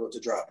news cycle to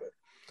drop it.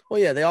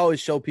 Well, yeah, they always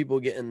show people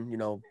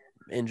getting,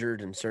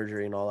 injured and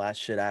surgery and all that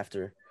shit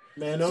after.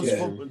 Man,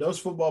 those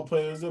football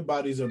players, their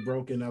bodies are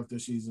broken after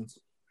seasons.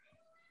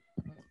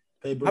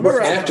 I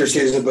remember after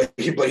season, but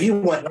he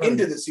went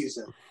into the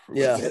season.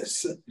 Yeah.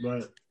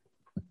 Right.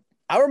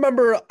 I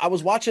remember I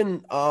was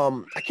watching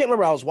I can't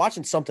remember, I was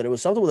watching something. It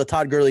was something with a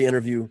Todd Gurley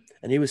interview,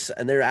 and they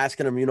were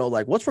asking him,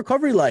 what's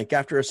recovery like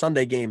after a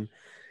Sunday game?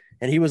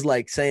 And he was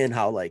saying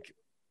how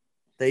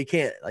they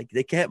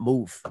can't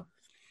move.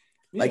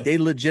 Yeah. They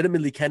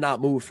legitimately cannot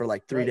move for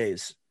 3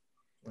 days.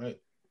 Right.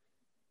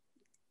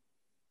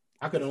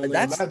 I could only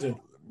imagine.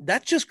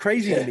 That's just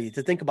crazy to me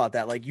to think about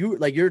that.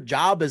 Your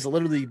job is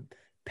literally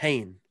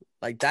pain.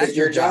 That's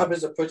your job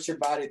is to put your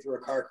body through a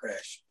car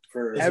crash.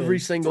 For every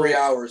single 3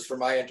 hours for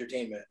my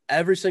entertainment.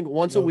 Every single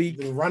once a week.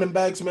 The running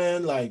backs,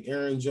 man, like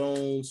Aaron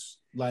Jones,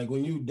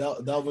 when you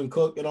Delvin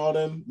Cook and all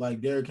them,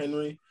 like Derrick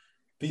Henry,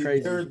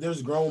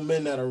 there's grown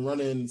men that are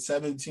running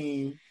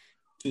 17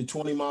 to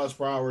 20 miles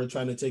per hour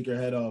trying to take your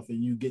head off,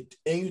 and you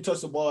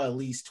touch the ball at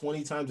least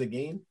 20 times a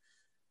game.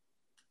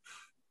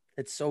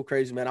 It's so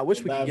crazy, man. I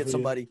wish we could get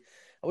somebody.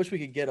 I wish we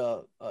could get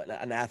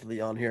an athlete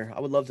on here.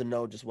 I would love to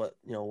know just what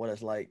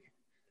it's like.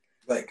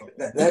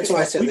 That's why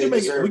I said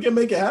we can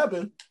make it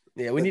happen.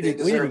 Yeah, we need to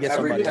get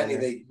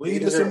somebody. We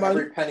deserve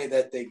every penny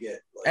that they get.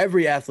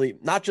 Every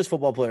athlete, not just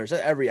football players.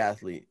 Every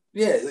athlete.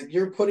 Yeah,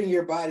 you're putting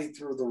your body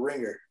through the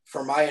ringer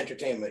for my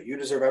entertainment. You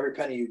deserve every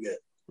penny you get.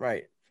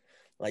 Right.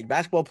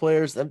 Basketball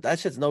players, that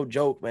shit's no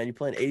joke, man. You're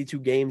playing 82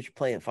 games. You're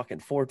playing fucking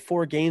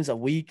four games a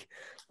week,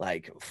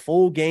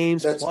 full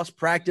games plus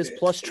practice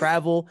plus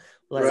travel.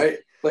 Right.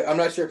 I'm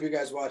not sure if you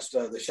guys watched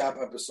the Shop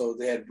episode.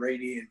 They had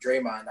Brady and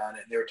Draymond on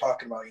it, and they were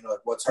talking about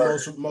what's harder.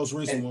 Most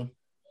recent one.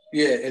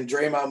 Yeah, and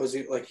Draymond was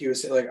he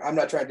was saying I'm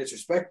not trying to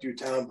disrespect you,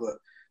 Tom, but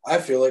I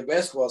feel like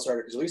basketball is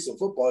harder because at least in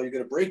football you get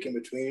a break in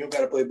between. You don't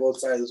got to play both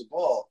sides of the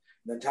ball.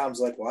 And then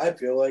Tom's like, well, I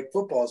feel like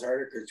football is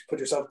harder because you put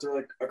yourself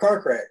through a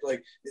car crash.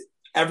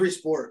 Every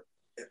sport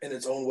in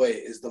its own way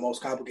is the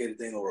most complicated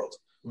thing in the world.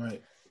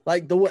 Right.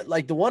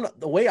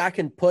 The way I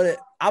can put it,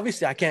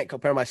 obviously I can't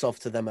compare myself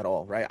to them at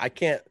all, right? I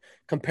can't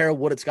compare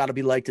what it's got to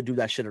be like to do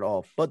that shit at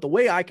all. But the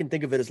way I can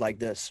think of it is like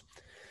this.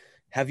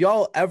 Have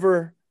y'all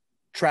ever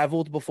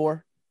traveled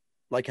before?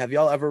 Have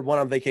y'all ever went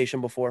on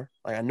vacation before?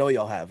 I know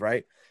y'all have,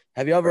 right?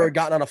 Have you ever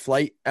gotten on a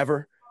flight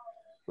ever?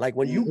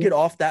 When you get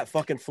off that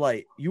fucking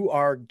flight, you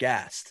are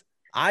gassed.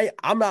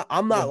 I'm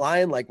not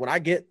lying. When I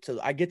get to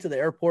the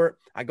airport,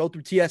 I go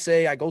through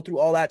TSA, I go through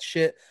all that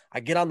shit. I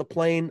get on the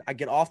plane, I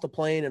get off the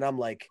plane, and I'm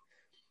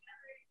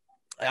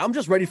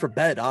just ready for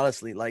bed,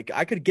 honestly.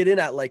 I could get in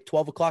at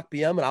 12 o'clock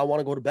p.m. and I want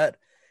to go to bed.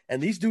 And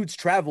these dudes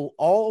travel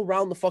all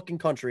around the fucking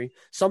country,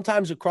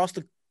 sometimes across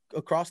the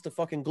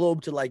fucking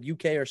globe to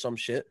UK or some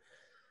shit,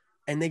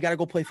 and they got to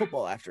go play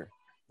football after.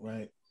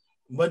 Right.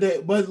 But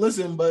they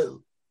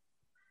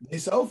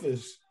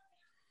selfish.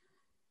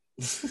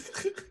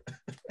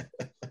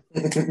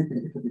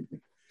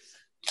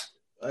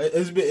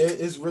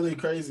 It's really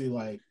crazy.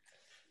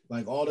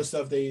 All the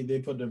stuff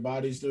they put their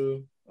bodies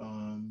through.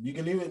 You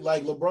can even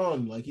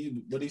LeBron,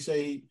 what he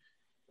say,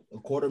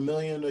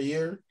 $250,000 a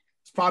year.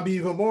 It's probably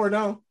even more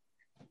now.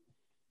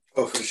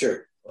 Oh, for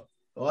sure.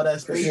 All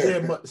that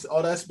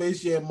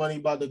Space Jam money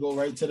about to go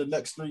right to the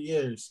next 3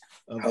 years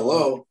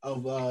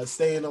of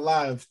staying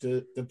alive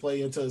to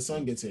play until the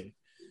sun gets here.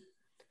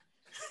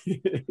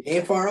 He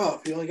ain't far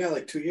off. He only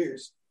got 2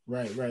 years.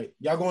 Right.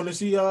 Y'all going to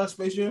see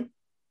Space Jam?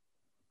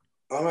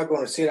 I'm not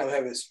going to see it. I'm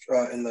having it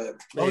in the.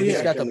 Oh yeah,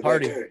 he's got the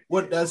party.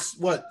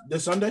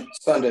 This Sunday?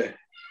 Sunday.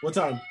 What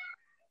time?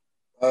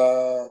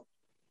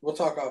 We'll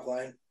talk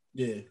offline.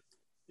 Yeah.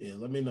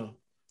 Let me know.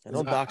 And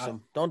don't dox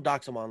him. Don't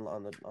dox him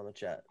on the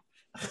chat.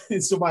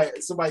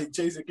 somebody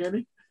chasing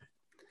Kenny.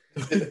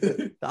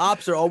 The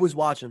ops are always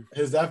watching.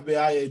 His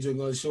FBI agent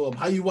going to show up.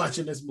 How you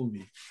watching this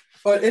movie?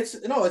 But it's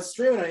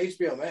streaming on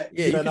HBO Max.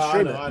 Yeah,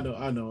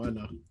 I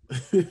know.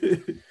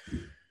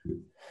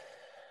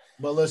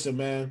 But listen,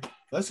 man,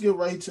 let's get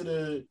right to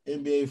the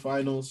NBA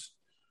Finals.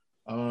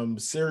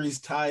 Series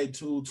tied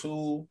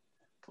 2-2.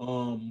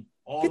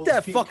 Get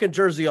that fucking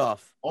jersey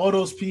off. All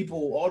those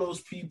people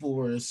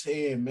were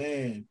saying,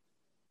 man,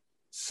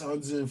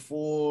 Suns in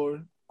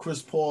 4.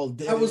 Chris Paul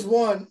did it. That was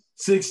 1.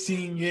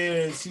 16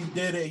 years. He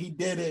did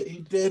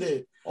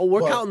it. Oh,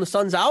 we're counting the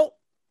Suns out?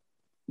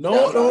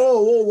 No,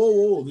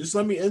 whoa. Just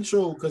let me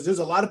intro, because there's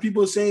a lot of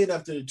people saying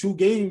after the 2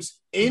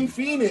 games in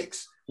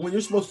Phoenix, when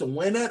you're supposed to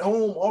win at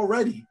home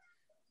already,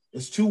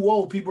 it's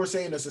 2-0. People are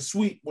saying it's a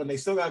sweep when they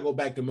still got to go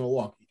back to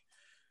Milwaukee.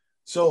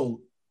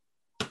 So,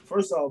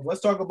 first off,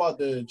 let's talk about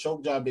the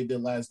choke job they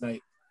did last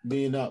night,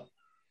 being up.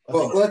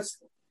 Well, let's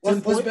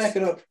back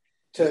it up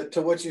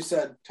to what you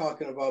said,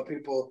 talking about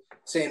people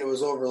saying it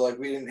was over, like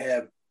we didn't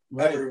have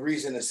every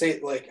reason to say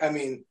it. Like, I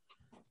mean,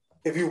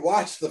 if you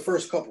watched the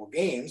first couple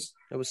games,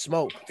 it was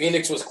smoke.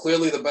 Phoenix was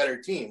clearly the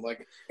better team.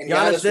 Like, and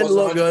Giannis didn't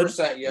look 100%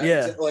 good yet.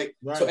 Yeah. Like,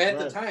 so at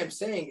the time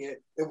saying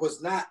it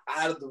was not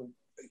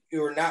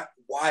you were not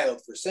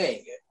wild for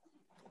saying it.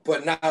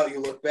 But now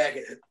you look back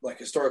at it, like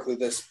historically,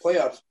 this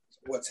playoffs,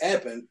 what's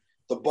happened,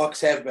 the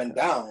Bucks have been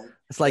down.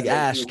 It's like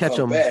Ash catch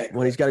him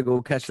when he's got to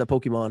go catch the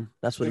Pokemon.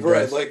 That's what he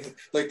does.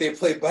 Like they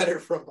play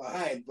better from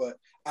behind, but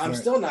I'm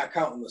still not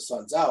counting the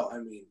Suns out. I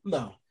mean,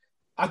 no.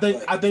 I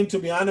think to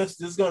be honest,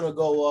 this is gonna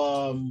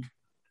go.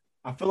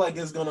 I feel like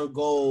it's gonna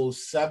go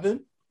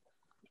 7.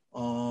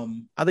 I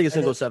think it's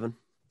gonna go 7.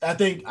 I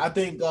think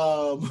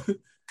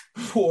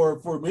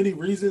for many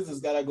reasons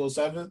it's gotta go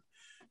 7,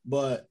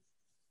 but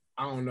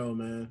I don't know,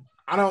 man.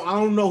 I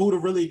don't know who to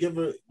really give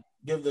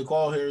the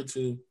call here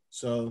to.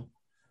 So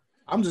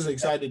I'm just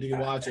excited to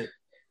watch it.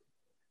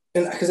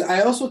 And because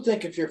I also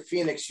think if you're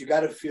Phoenix, you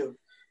got to feel.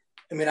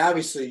 I mean,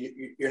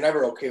 obviously, you're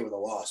never okay with a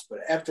loss, but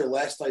after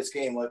last night's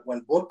game, like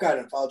when Book got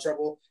in foul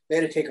trouble, they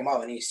had to take him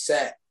out, and he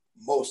sat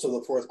most of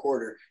the fourth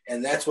quarter,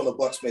 and that's when the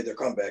Bucks made their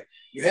comeback.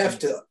 You have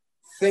to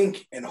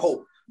think and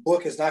hope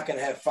Book is not going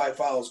to have 5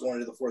 fouls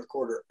going into the fourth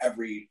quarter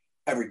every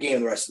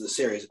game the rest of the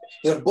series.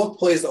 If Book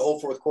plays the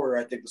whole fourth quarter,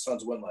 I think the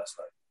Suns win last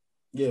night.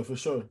 Yeah, for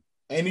sure.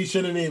 And he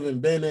shouldn't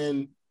even been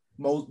in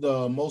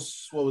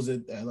most what was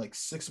it, like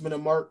 6-minute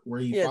mark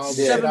where he fouled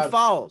 7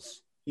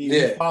 fouls.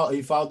 He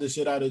fouled the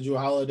shit out of Jrue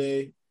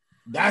Holiday.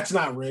 That's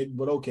not rigged,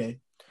 but okay.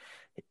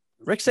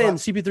 Rick's saying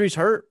CP3's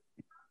hurt.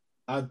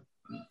 No,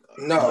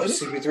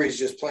 CP3 is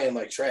just playing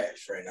like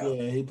trash right now.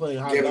 Yeah, he playing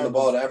hot. Giving the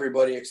ball to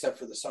everybody except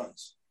for the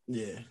Suns.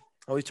 Yeah.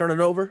 Oh, he's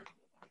turning over?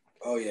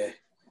 Oh, yeah.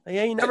 He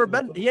ain't never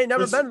been in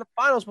the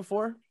finals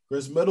before.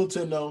 Chris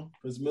Middleton, though.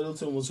 Chris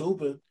Middleton was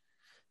hooping.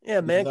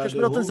 Yeah, man. Chris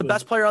Middleton's the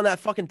best player on that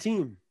fucking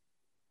team.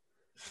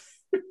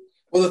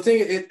 Well, the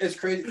thing it's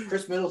crazy.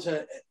 Chris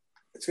Middleton,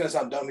 it's gonna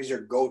sound dumb. He's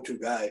your go-to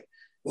guy,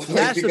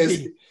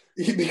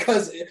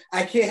 because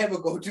I can't have a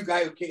go-to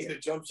guy who can't hit a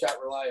jump shot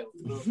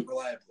reliably.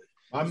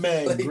 My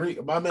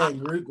man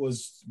Greek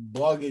was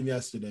bugging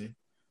yesterday.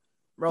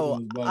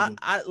 Bro,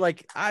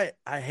 I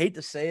hate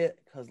to say it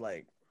because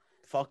like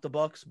fuck the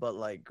Bucks, but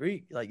like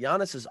Greek, like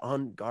Giannis is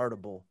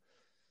unguardable.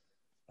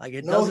 Like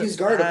it doesn't he's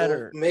guardable.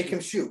 matter. Make him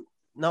shoot.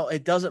 No,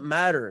 it doesn't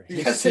matter.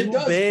 He's too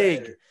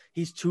big. Matter.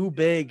 He's too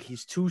big.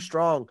 He's too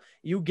strong.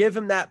 You give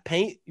him that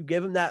paint, you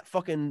give him that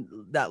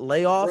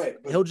layoff,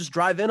 he'll just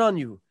drive in on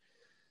you.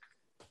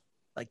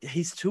 Like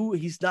he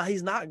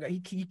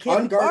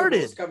can't be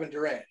guarded. Is Kevin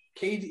Durant.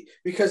 KD,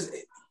 because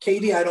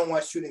KD, I don't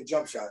want shooting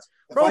jump shots.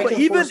 Bro, but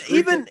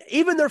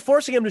even they're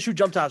forcing him to shoot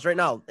jump shots right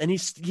now, and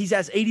he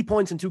has 80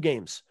 points in 2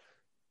 games.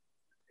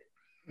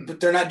 But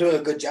they're not doing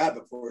a good job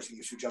of forcing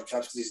him to shoot jump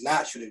shots because he's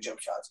not shooting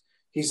jump shots.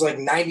 He's like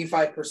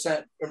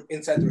 95%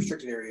 inside the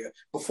restricted area.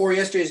 Before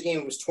yesterday's game,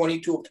 it was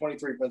 22 of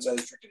 23 from inside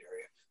the restricted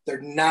area.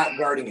 They're not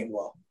guarding him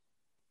well.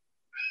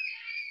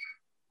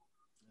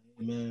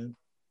 Man.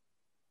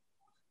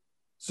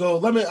 So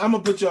I'm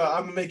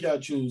gonna make y'all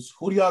choose.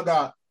 Who do y'all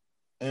got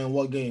and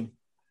what game?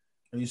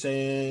 Are you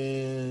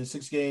saying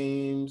 6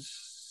 games,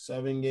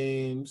 7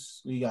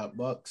 games? We got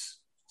Bucks,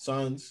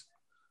 Suns.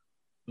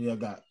 Who y'all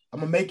got? I'm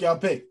gonna make y'all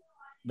pick.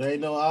 There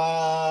ain't no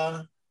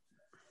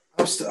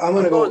I'm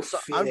gonna go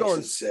Phoenix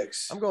in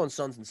 6. I'm going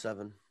Suns in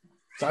 7.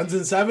 Suns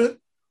in 7?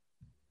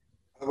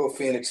 I'll go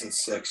Phoenix in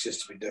 6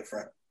 just to be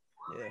different.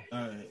 Yeah.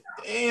 All right.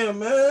 Damn,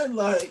 man.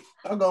 Like,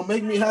 I'm gonna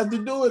make me have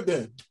to do it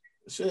then.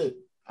 Shit.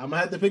 I'm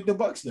gonna have to pick the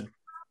Bucks then.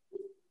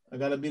 I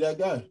gotta be that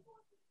guy.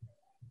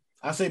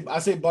 I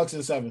say Bucks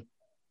in 7.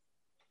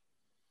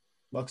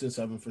 Bucks in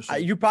 7 for sure.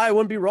 You probably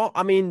wouldn't be wrong.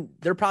 I mean,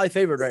 they're probably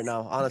favored right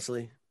now,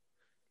 honestly.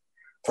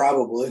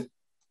 Probably.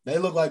 They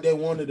look like they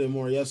wanted it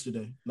more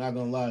yesterday. Not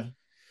gonna lie.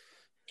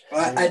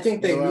 I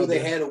think they knew they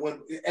had to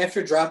win.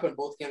 After dropping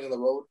both games on the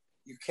road,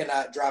 you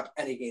cannot drop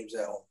any games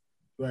at home.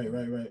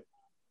 Right.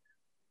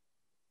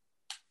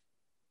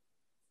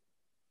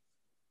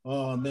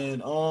 Oh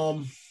man,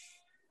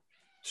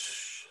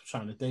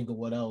 trying to think of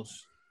what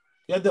else.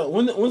 Yeah,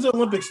 when's the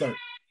Olympics start?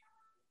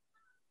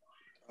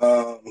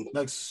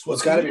 It's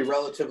got to be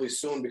relatively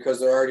soon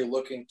because they're already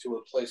looking to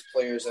replace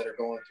players that are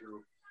going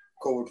through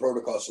COVID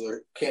protocol, so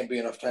there can't be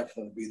enough time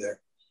for them to be there.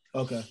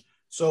 Okay.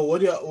 So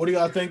what do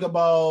y'all think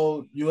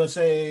about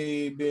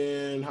USA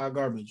being hot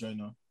garbage right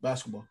now?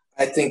 Basketball.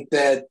 I think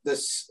that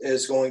this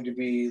is going to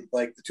be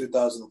like the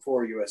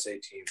 2004 USA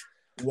team.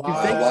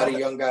 Why? A lot of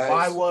young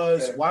guys.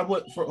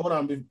 Hold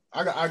on.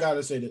 I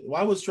gotta say that.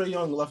 Why was Trae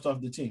Young left off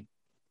the team?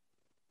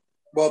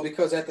 Well,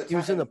 because at the time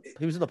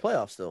he was in the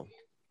playoffs still.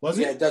 Was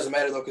he? Yeah, it doesn't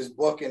matter though, because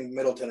Book and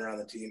Middleton are on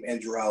the team,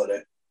 and Jrue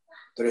Holiday.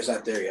 They're just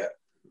not there yet.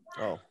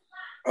 Oh.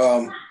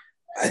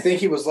 I think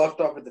he was left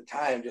off at the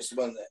time, just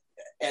when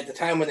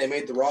they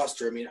made the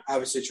roster. I mean,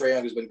 obviously Trae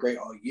Young has been great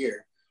all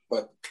year,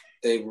 but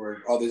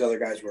all these other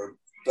guys were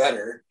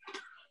better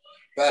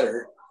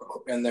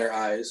in their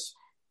eyes.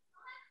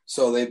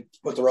 So they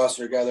put the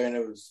roster together and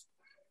it was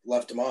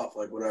left him off,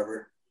 like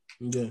whatever.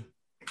 Yeah.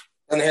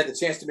 And they had the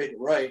chance to make it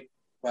right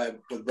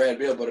with Brad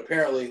Beal, but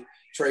apparently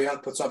Trae Young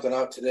put something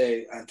out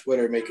today on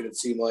Twitter making it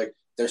seem like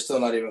they're still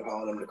not even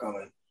calling him to come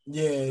in.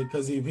 Yeah,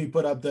 because he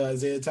put up the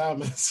Isaiah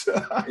Thomas.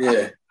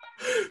 Yeah.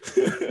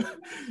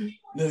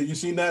 No, you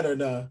seen that or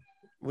no?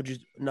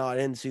 No, I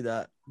didn't see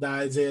that. The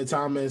Isaiah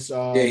Thomas,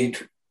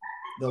 The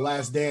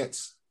Last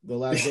Dance. The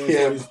Last Dance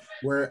Yeah.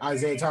 where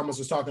Isaiah Thomas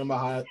was talking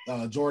about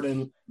how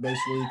Jordan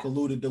basically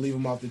colluded to leave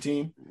him off the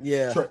team.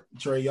 Yeah.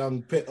 Trae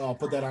Young put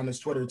that on his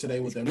Twitter today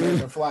with the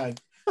American flag. ...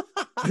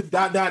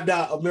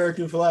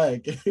 American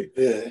flag.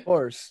 Yeah. Of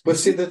course. But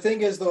see, the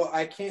thing is, though,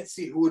 I can't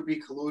see who would be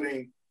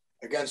colluding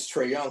against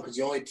Trae Young because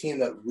the only team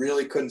that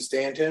really couldn't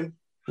stand him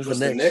was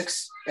the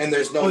Knicks, and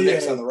there's no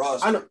Knicks on the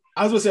roster.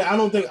 I was gonna say I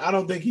don't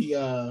think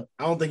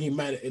he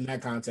meant it in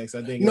that context.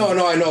 I think no,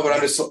 I know,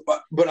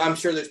 but I'm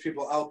sure there's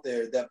people out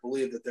there that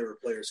believe that there were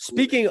players.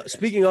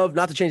 Speaking of,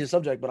 not to change the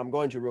subject, but I'm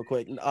going to real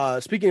quick.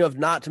 Speaking of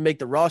not to make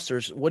the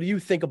rosters, what do you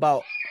think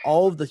about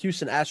all of the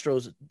Houston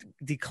Astros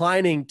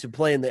declining to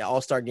play in the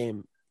All-Star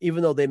game,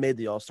 even though they made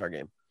the All-Star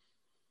game?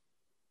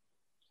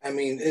 I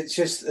mean, it's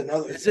just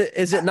another.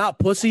 Is it not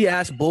pussy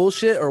ass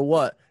bullshit or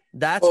what?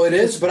 It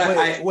is.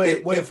 But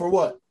wait for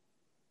what?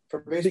 For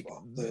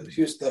baseball, the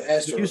Houston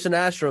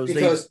Astros.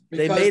 Because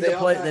they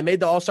made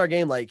the All-Star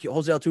game, like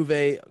Jose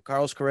Altuve,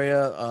 Carlos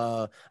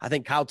Correa. I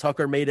think Kyle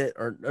Tucker made it,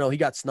 or no, he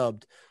got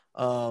snubbed.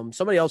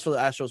 Somebody else for the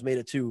Astros made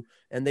it too,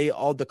 and they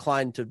all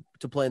declined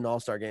to play in the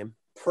All-Star game.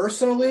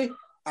 Personally,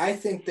 I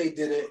think they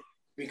did it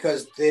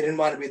because they didn't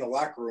want to be in the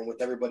locker room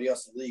with everybody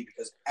else in the league.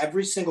 Because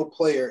every single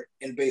player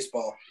in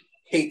baseball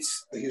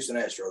hates the Houston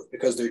Astros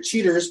because they're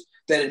cheaters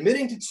that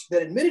admitted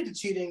to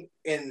cheating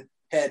and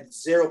had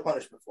zero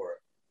punishment for it.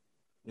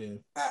 Yeah.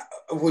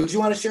 Would you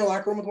want to share a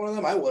locker room with one of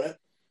them? I wouldn't.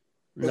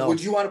 No.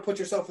 Would you want to put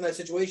yourself in that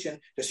situation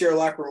to share a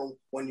locker room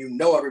when you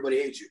know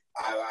everybody hates you?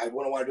 I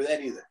wouldn't want to do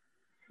that either.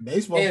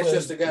 Baseball and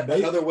players, it's just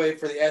another way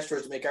for the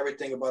Astros to make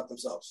everything about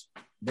themselves.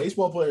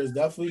 Baseball players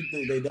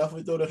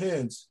definitely throw their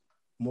hands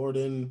more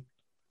than.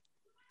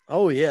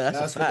 Oh yeah,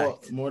 that's a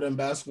fact. More than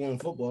basketball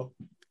and football.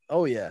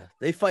 Oh yeah,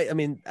 they fight. I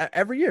mean,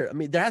 every year. I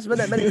mean, there hasn't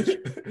been that many,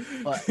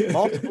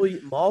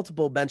 but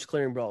multiple bench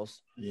clearing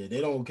brawls. Yeah,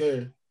 they don't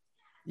care.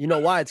 You know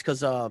why? It's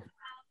because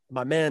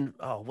my man.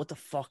 Oh, what the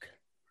fuck,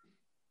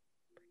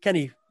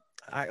 Kenny?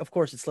 Of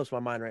course, it slips my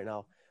mind right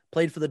now.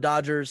 Played for the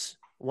Dodgers,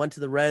 went to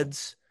the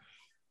Reds.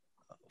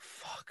 Oh,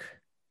 fuck.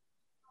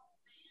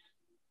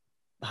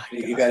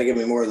 You got to give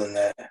me more than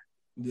that.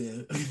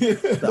 Yeah.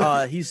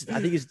 I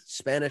think he's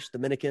Spanish,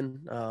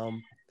 Dominican.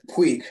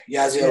 Puig,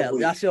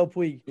 Yasiel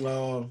Puig.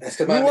 That's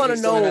because you want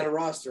to know on a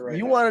roster right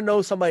you now. want to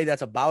know somebody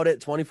that's about it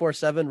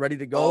 24/7, ready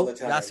to go. All the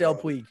time, Yasiel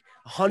Puig,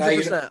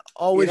 100%,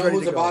 always ready to go.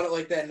 Who's about it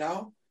like that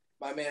now?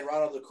 My man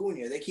Ronald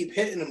Acuna. They keep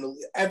hitting him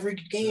every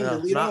game to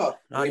lead off.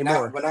 Not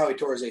anymore. But now he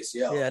tore his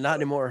ACL. Yeah, not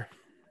anymore.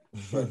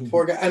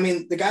 Poor guy. I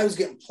mean, the guy was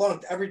getting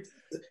plunked every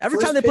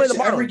time they play the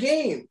Marlins. Every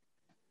game.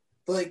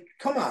 Like,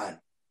 come on.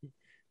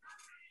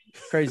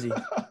 Crazy.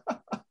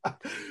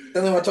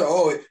 Then they want to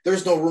talk,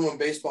 there's no room in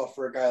baseball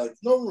for a guy like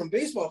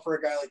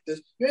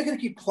this. You're not going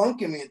to keep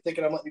plunking me and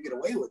thinking I'm letting you get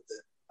away with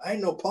it. I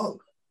ain't no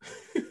punk.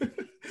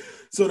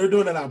 So they're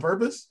doing it on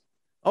purpose?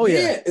 Oh,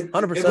 yeah.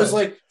 100%. It was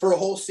like for a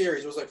whole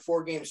series. It was like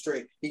 4 games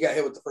straight. He got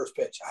hit with the first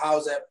pitch. How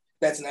is that?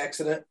 That's an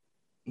accident?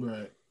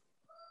 Right.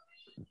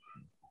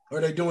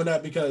 Are they doing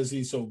that because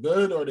he's so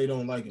good or they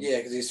don't like him? Yeah,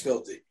 because he's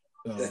filthy.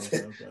 Oh,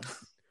 okay.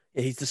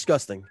 Yeah, he's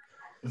disgusting.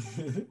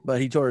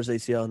 But he tore his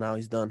ACL. Now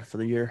he's done for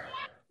the year.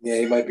 Yeah,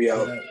 he might be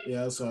out.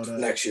 Yeah, I saw that.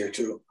 Next year,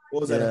 too.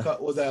 What was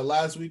that? Was that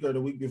last week or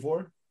the week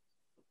before?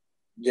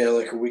 Yeah,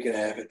 like a week and a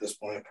half at this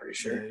point, I'm pretty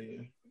sure.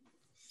 Yeah.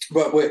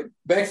 But wait,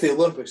 back to the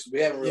Olympics.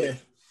 We haven't really. Yeah.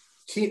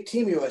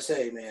 Team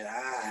USA, man.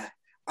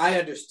 I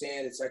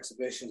understand it's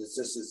exhibitions, it's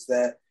this, it's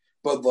that.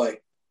 But,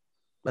 like,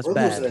 that's we're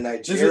bad. losing to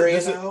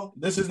Nigeria now.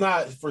 This is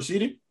not for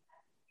seeding?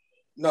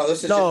 No,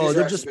 these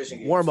are just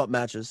warm-up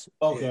matches.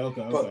 Okay.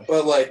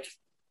 But like,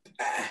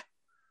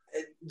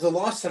 the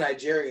loss to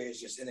Nigeria is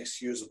just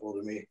inexcusable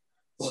to me.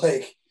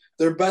 Like,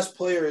 their best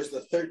player is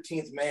the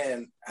 13th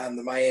man on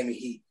the Miami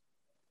Heat,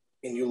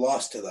 and you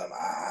lost to them.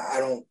 I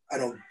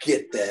don't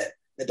get that.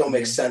 That don't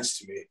make sense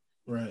to me.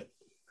 Right.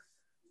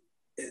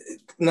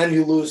 And then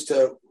you lose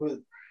to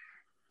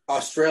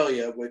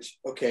Australia, which,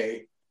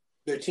 okay,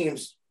 their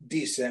team's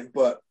decent,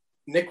 but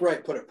Nick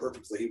Wright put it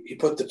perfectly. He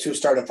put the 2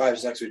 starting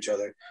fives next to each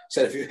other.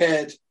 Said if you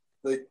had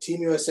the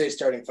Team USA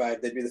starting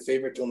 5, they'd be the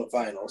favorite to win the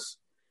finals.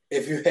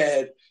 If you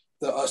had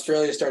the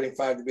Australia starting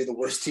 5, they'd be the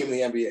worst team in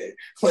the NBA.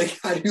 Like,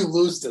 how do you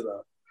lose to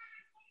them?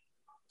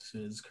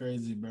 Shit is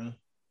crazy, bro.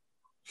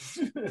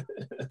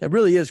 It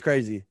really is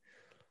crazy.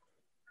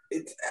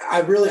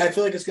 I feel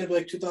like it's going to be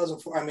like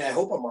 2004. I mean, I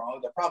hope I'm wrong.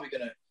 They're probably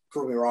going to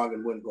prove me wrong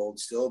and win gold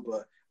still,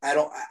 but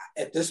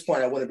At this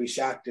point, I wouldn't be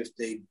shocked if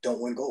they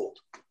don't win gold.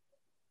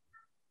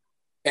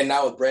 And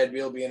now with Brad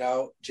Beal being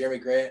out, Jeremy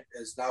Grant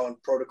is now in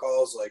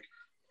protocols. Like,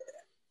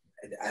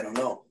 I don't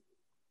know.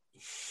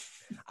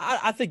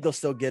 I think they'll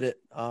still get it.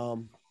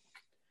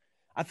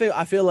 I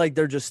feel like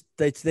they're just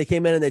they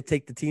came in and they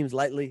take the teams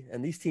lightly,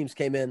 and these teams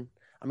came in.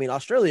 I mean,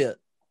 Australia,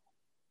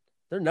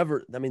 they're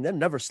never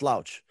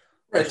slouch.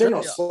 Right, they're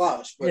no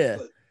slouch. But, yeah,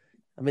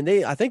 I mean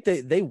I think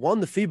they won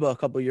the FIBA a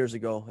couple of years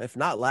ago, if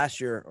not last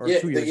year or 2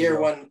 years ago. The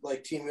year when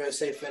like Team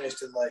USA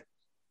finished in like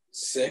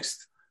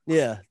 6th.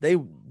 Yeah, they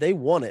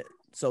won it,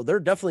 so they're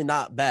definitely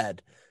not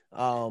bad.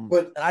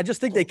 But I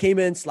just think they came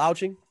in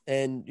slouching,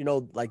 and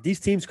like these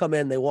teams come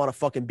in, they want to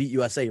fucking beat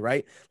USA,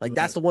 right? Like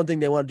that's the one thing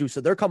they want to do.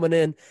 So they're coming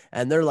in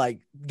and they're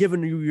like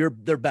giving you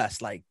their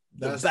best, like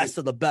the best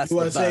of the best.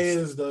 USA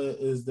is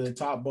the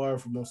top bar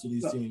for most of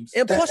these teams.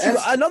 And plus,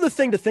 another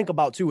thing to think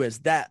about too is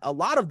that a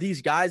lot of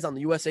these guys on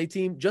the USA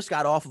team just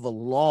got off of a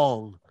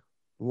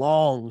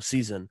long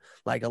season.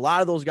 Like a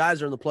lot of those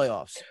guys are in the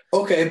playoffs.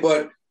 Okay,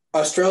 but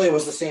Australia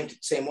was the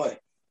same way.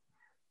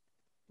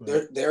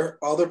 Right.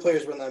 All their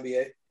players were in the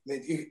NBA. I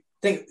mean, you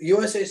think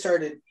USA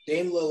started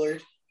Dame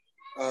Lillard,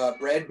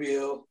 Brad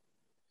Beal,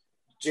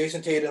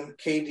 Jason Tatum,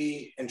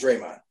 KD, and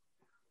Draymond.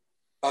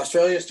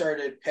 Australia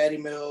started Patty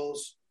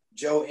Mills,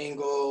 Joe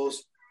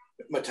Ingles,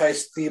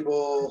 Matthijs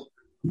Thybulle,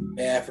 and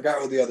I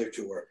forgot who the other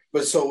two were.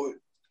 But so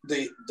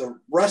the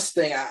Russ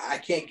thing, I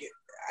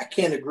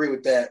can't agree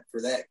with that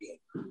for that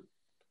game.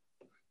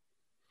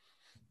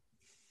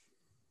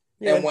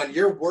 Yeah. And when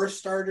your worst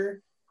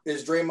starter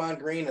is Draymond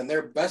Green and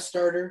their best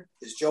starter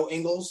is Joe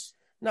Ingles.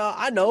 No,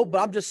 I know,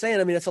 but I'm just saying,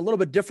 I mean, it's a little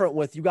bit different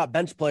with you got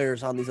bench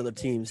players on these other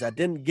teams that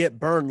didn't get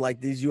burned like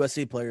these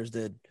USC players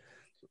did.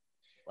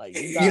 Like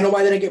you know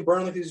why they didn't get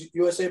burned like these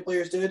USA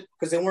players did?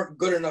 Because they weren't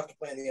good enough to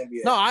play in the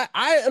NBA. No,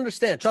 I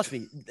understand. Trust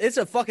me. It's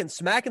a fucking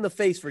smack in the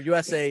face for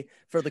USA,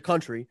 for the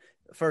country,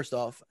 first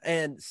off.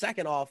 And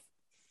second off,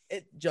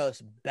 it's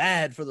just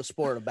bad for the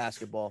sport of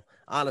basketball,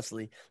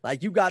 honestly.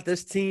 Like you got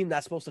this team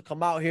that's supposed to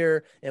come out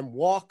here and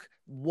walk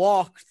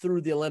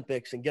through the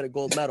Olympics and get a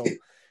gold medal.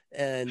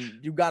 And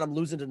you got them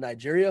losing to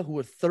Nigeria, who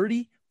were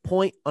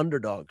 30-point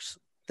underdogs.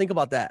 Think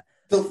about that.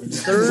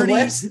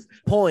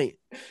 30-point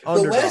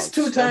underdogs. The last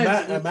two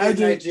times we played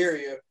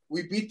Nigeria,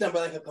 we beat them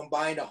by like a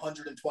combined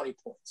 120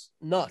 points.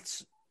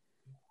 Nuts.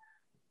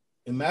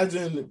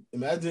 Imagine.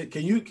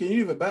 Can you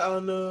even bet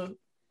on the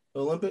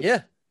Olympics?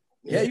 Yeah,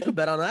 you could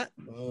bet on that.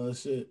 Oh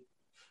shit,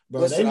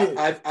 bro! Listen,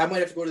 I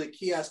might have to go to the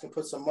kiosk and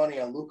put some money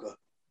on Luka.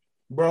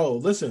 Bro,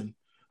 listen,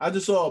 I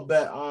just saw a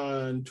bet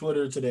on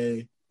Twitter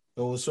today.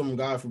 It was some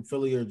guy from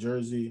Philly or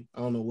Jersey. I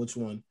don't know which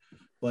one.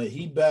 But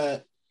he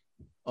bet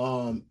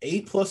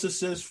 8+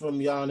 assists from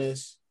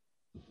Giannis.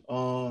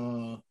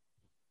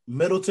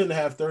 Middleton to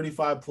have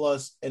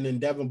 35+, and then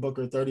Devin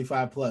Booker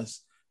 35+.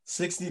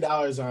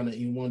 $60 on it.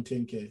 He won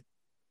 $10K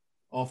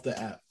off the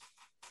app.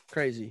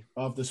 Crazy.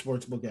 Off the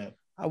sportsbook app.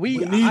 We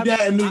need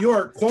that in New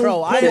York.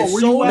 Bro, I am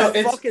so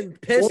fucking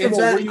pissed.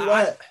 Where you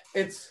at?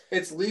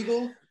 It's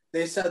legal.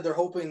 They said they're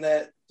hoping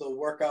that they'll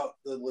work out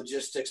the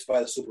logistics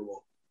by the Super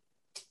Bowl.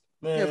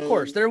 Man. Yeah, of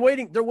course. They're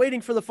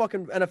waiting for the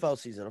fucking NFL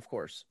season, of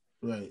course.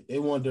 Right. They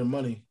want their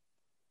money.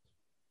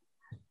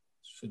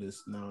 Shit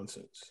is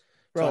nonsense.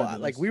 Bro,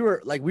 we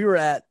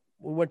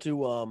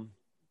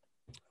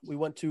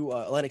went to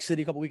Atlantic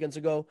City a couple weekends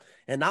ago,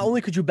 and not only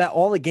could you bet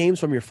all the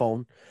games from your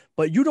phone,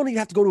 but you don't even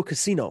have to go to a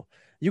casino.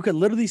 You can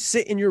literally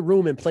sit in your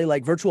room and play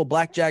like virtual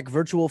blackjack,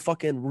 virtual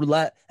fucking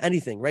roulette,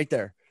 anything right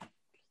there.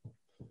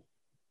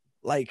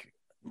 Like,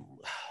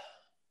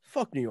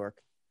 fuck New York.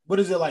 What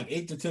is it, like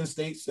 8 to 10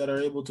 states that are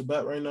able to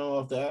bet right now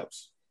off the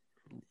apps?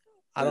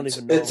 I don't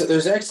even know.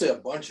 There's actually a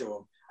bunch of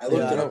them. I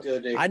looked it up the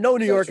other day. I know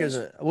New York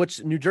isn't,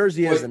 which New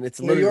Jersey isn't. It's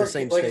literally the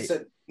same state. Like I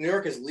said, New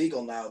York is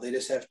legal now. They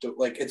just have to,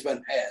 like, it's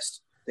been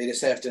passed. They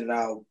just have to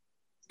now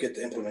get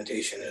the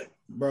implementation in.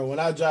 Bro, when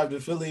I drive to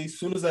Philly, as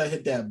soon as I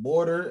hit that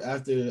border,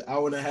 after an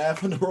hour and a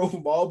half on the road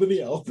from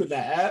Albany, I open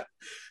that app.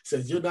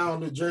 Says, you're now in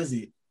New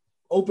Jersey.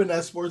 Open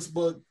that sports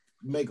book,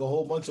 make a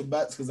whole bunch of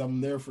bets because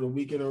I'm there for the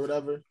weekend or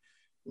whatever.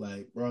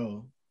 Like,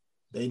 bro,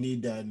 they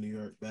need that in New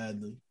York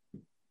badly.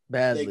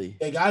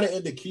 They got it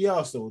in the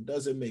kiosk, though. It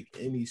doesn't make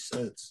any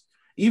sense.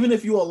 Even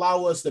if you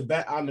allow us to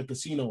bet on the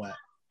casino app,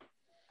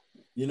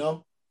 you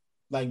know,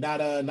 like not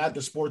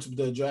the sports,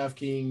 the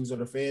DraftKings or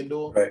the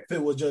FanDuel. Right. If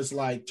it was just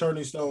like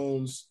Turning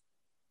Stones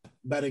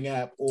betting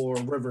app or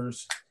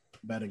Rivers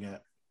betting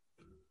app,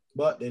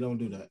 but they don't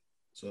do that.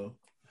 So,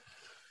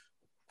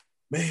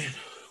 man,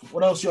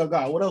 what else y'all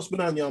got? What else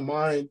been on your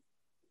mind?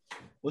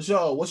 What's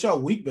y'all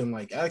week been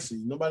like?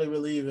 Actually, nobody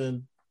really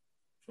even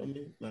from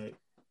me. Like,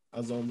 I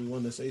was the only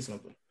one to say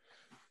something.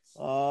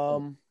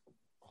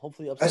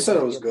 Hopefully, I said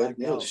it was good.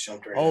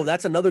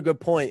 That's another good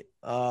point.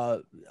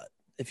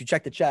 If you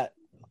check the chat,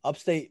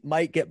 Upstate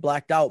might get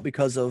blacked out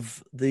because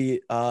of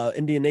the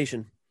Indian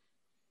Nation.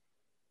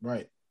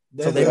 Right.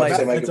 So they might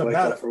get blacked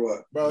out for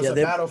what? Bro, it's a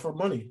battle for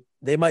money.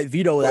 They might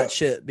veto that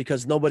shit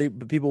because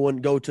people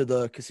wouldn't go to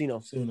the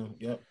casino.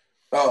 Yep.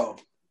 Oh.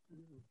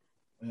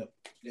 Yep.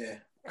 Yeah.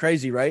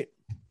 Crazy, right?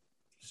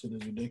 Shit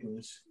is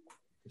ridiculous.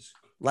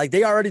 Like,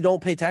 they already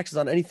don't pay taxes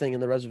on anything in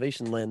the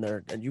reservation land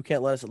there, and you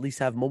can't let us at least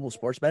have mobile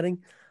sports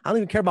betting. I don't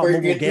even care about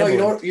mobile gambling.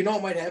 You know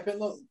what might happen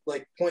though?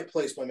 Like Point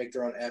Place might make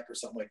their own app or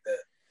something like that,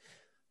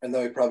 and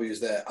they'll probably use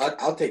that.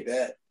 I'll take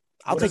that.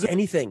 I'll take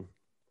anything.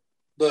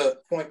 The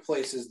Point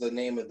Place is the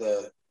name of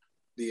the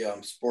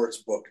sports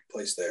book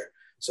place there.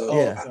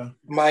 So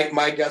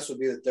my guess would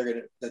be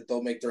that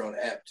they'll make their own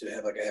app to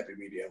have like a happy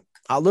medium.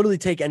 I'll literally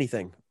take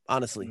anything.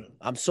 Honestly,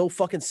 I'm so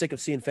fucking sick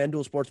of seeing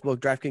FanDuel Sportsbook,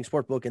 DraftKings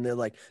Sportsbook, and they're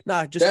like,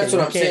 nah, just that's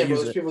what I'm saying,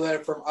 bro. There's people that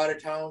are from out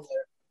of town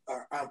that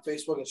are on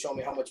Facebook and show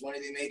me how much money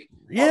they make.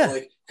 Yeah.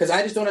 Because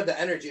I just don't have the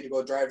energy to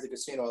go drive to the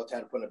casino all the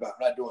time to put it back.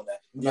 I'm not doing that.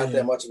 I'm not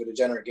that much of a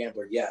degenerate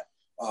gambler yet.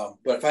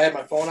 But if I had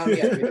my phone on me,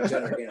 I'd be a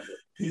degenerate gambler.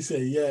 He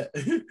said, yeah.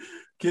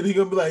 Kid, he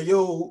gonna be like,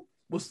 yo,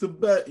 what's the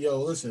bet? Yo,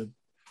 listen,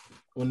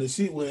 when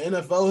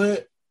NFL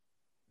hit,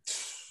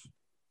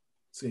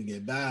 it's gonna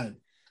get bad.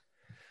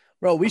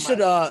 Bro,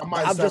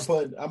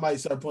 I might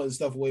start putting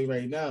stuff away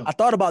right now. I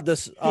thought about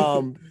this.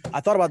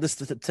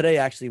 Today,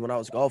 actually, when I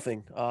was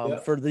golfing.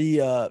 For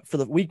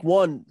the week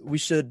one, we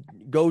should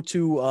go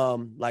to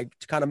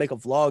to kind of make a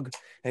vlog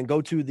and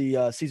go to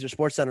the Caesar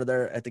Sports Center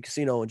there at the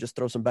casino and just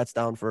throw some bets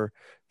down for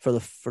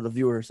the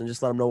viewers and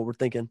just let them know what we're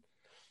thinking.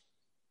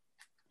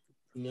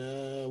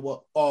 Yeah.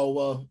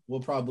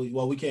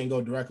 We can't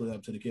go directly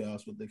up to the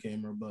kiosk with the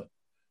camera, but.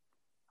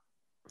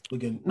 We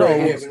can.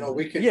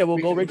 We'll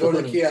go right to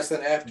the kiosk.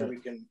 Then after we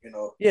can,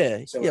 we'll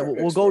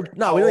go.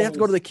 No, we don't have to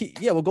go to the key.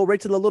 Yeah, we'll go right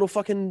to the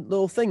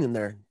little thing in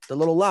there, the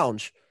little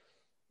lounge.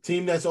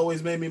 Team that's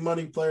always made me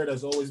money. Player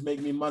that's always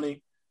made me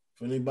money.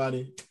 For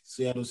anybody,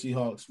 Seattle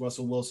Seahawks,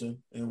 Russell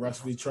Wilson, and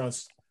Russ we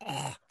trust.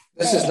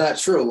 This is not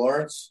true,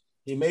 Lawrence.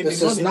 He made me money.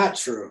 This is not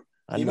true.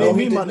 He made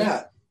me money.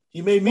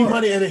 He made me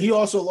money, and he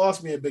also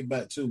lost me a big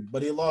bet too.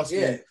 But he lost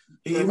me.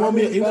 He won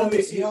me. He won me.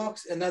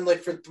 Seahawks, and then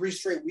like for 3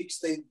 straight weeks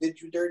they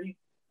did you dirty.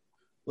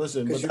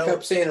 Listen, because you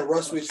kept saying a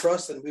Russ we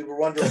trust, and we were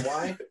wondering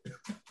why.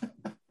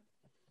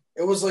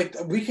 It was like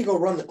we could go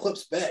run the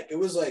clips back. It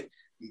was like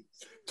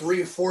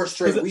 3 or 4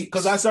 straight weeks.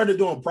 Because I started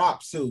doing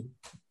props too.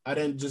 I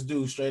didn't just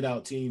do straight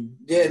out team.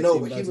 Yeah, no,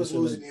 but he was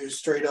losing you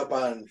straight up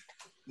on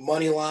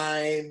money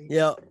line.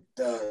 Yeah.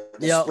 The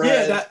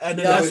spread.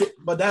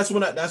 But that's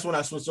when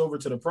I switched over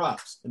to the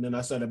props, and then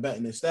I started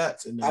betting the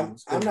stats. And then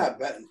I'm not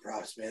betting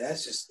props, man.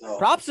 That's just no.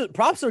 Props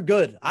are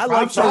good.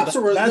 That's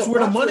where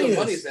the money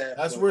is.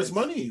 That's where it's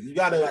money. You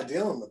gotta. I'm not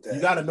dealing with that.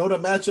 You gotta know the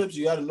matchups.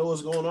 You gotta know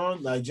what's going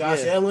on. Like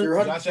Josh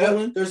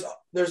Allen.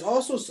 There's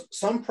also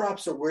some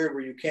props are weird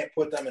where you can't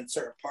put them in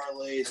certain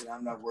parlays, and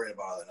I'm not worried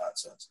about all the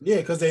nonsense. Yeah,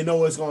 because they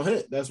know it's gonna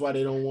hit. That's why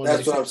they don't want.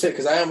 That's what I'm saying.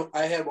 Because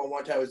I had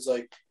one time. It's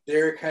like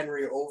Derrick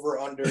Henry over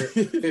under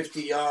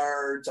 50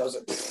 yards. I was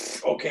like,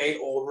 okay,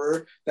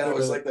 over. Then I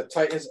was like the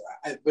Titans.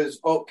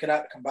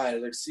 Cannot combine. I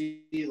was like,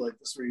 see, like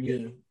this is where you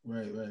get.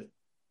 Right.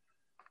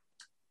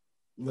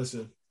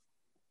 Listen,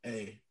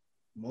 hey,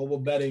 mobile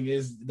betting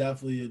is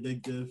definitely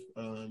addictive.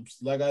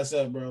 Like I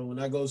said, bro, when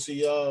I go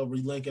see y'all,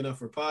 we linking up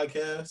for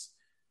podcasts.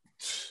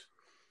 As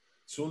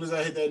soon as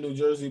I hit that New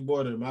Jersey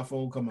border, my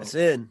phone come out. It's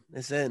in.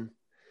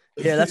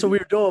 Yeah, that's what we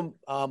were doing.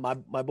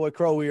 My boy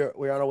Crow, we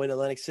were on our way to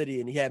Atlantic City,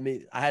 and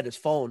I had his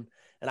phone,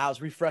 and I was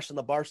refreshing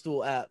the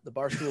Barstool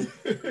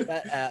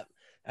bet app.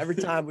 Every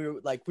time we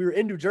were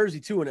in New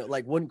Jersey too, and it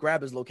like wouldn't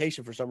grab his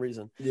location for some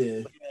reason.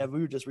 Yeah, we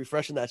were just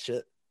refreshing that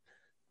shit.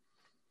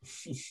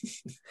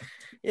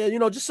 Yeah,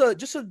 just to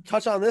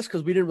touch on this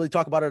because we didn't really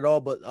talk about it at all,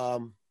 but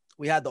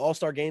we had the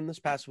All-Star game this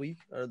past week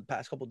or the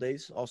past couple of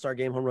days. All-Star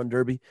game, home run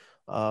derby,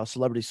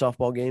 celebrity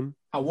softball game.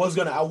 I was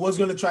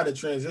gonna try to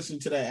transition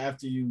to that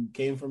after you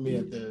came from me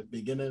at the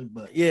beginning,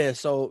 but yeah.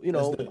 So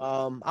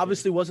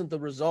obviously wasn't the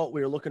result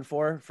we were looking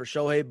for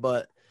Shohei,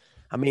 but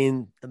I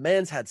mean the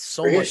man's had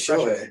so much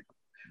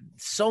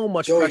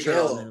pressure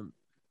on him.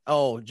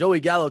 Oh, Joey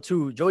Gallo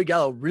too. Joey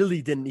Gallo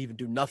really didn't even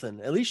do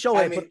nothing. At least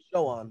Shohei put the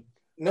show on.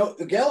 No,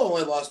 Gallo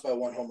only lost by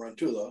 1 home run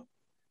too, though.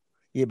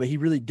 Yeah, but he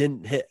really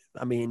didn't hit.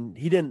 I mean,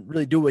 he didn't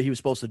really do what he was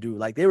supposed to do.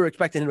 Like they were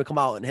expecting him to come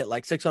out and hit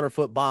like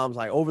 600-foot bombs,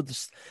 like over the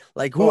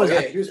like.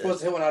 He was supposed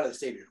to hit one out of the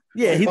stadium.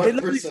 Yeah, they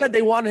literally said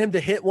they wanted him to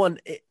hit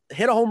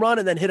a home run,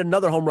 and then hit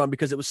another home run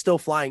because it was still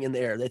flying in the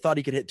air. They thought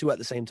he could hit 2 at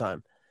the same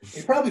time.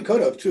 He probably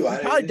could have too.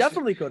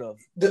 Definitely could have.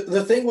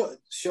 The thing was,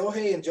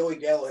 Shohei and Joey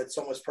Gallo had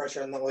so much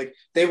pressure on them. Like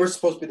they were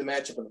supposed to be the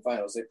matchup in the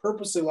finals. They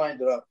purposely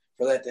lined it up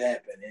for that to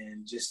happen,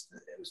 and just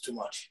it was too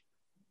much.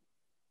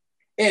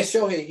 And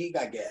Shohei, he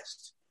got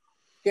gassed.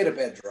 He had a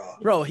bad draw.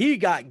 Bro, he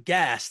got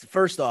gassed,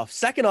 first off.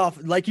 Second off,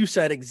 like you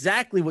said,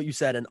 exactly what you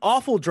said, an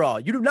awful draw.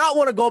 You do not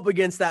want to go up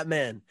against that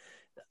man.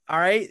 All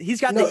right?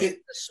 He's got the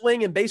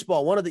swing in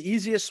baseball, one of the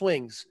easiest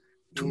swings.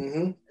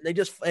 Mm-hmm. They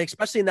just,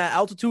 especially in that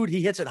altitude,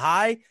 he hits it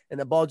high, and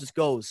the ball just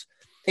goes.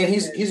 And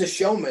he's a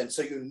showman,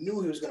 so you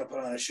knew he was going to put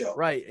on a show.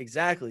 Right,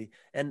 exactly.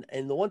 And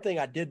the one thing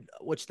I did,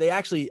 which they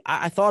actually,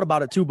 I thought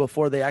about it too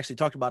before they actually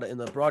talked about it in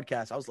the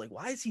broadcast. I was like,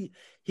 why is he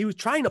was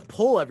trying to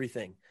pull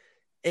everything.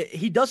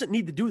 He doesn't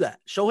need to do that.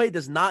 Shohei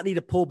does not need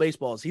to pull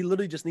baseballs. He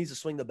literally just needs to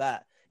swing the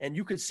bat. And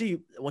you could see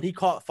when he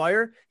caught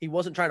fire, he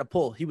wasn't trying to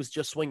pull. He was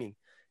just swinging.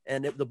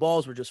 and the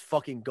balls were just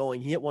fucking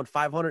going. He hit one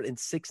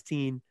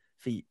 516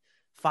 feet,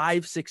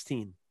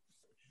 516.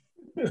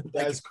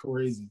 That's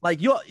crazy.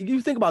 Like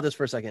you think about this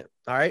for a second.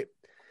 All right.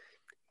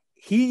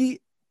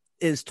 He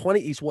is 20.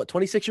 He's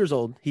 26 years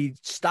old. He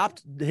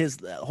stopped his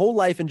whole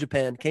life in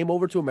Japan, came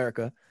over to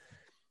America.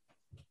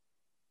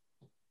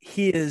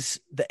 He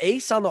is the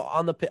ace on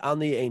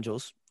the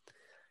Angels.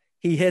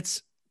 He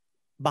hits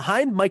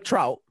behind Mike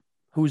Trout,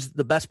 who's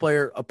the best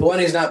player. When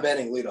he's not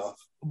batting leadoff.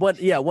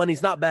 When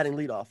he's not batting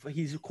leadoff.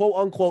 He's quote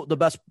unquote the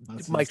best.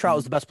 Mike Trout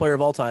is the best player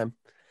of all time.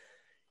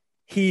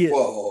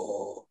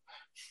 Whoa.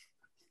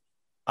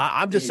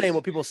 I'm just saying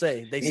what people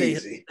say. They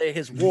say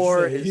his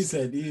WAR. He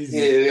said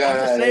easy. Yeah,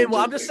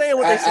 I'm just saying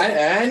what they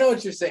say. I know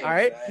what you're saying. All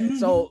right.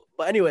 So,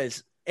 but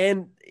anyways,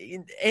 and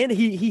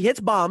he hits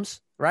bombs.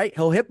 Right,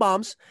 he'll hit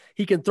bombs.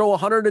 He can throw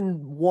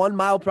 101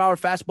 mile per hour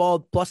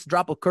fastball plus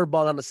drop a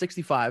curveball on a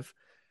 65.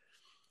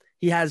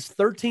 He has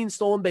 13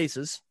 stolen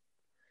bases.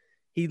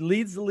 He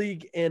leads the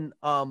league in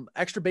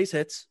extra base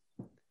hits.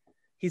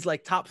 He's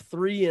like top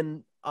 3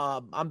 in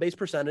on base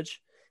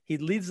percentage. He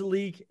leads the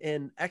league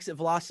in exit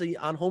velocity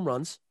on home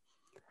runs.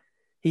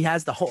 He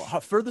has the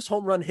furthest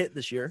home run hit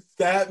this year.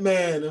 That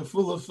man in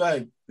full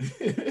effect.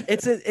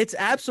 It's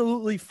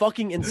absolutely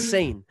fucking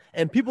insane.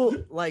 And people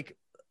like.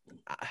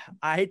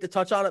 I hate to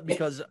touch on it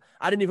because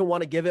I didn't even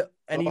want to give it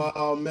any.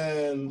 Oh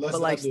man,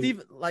 but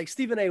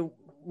Stephen A.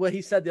 What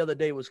he said the other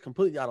day was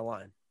completely out of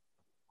line.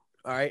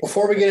 All right.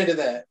 Before we get into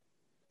that,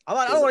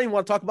 I don't even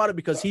want to talk about it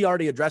because he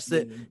already addressed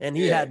it, and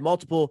he had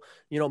multiple,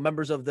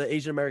 members of the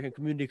Asian American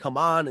community come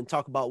on and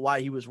talk about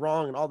why he was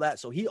wrong and all that.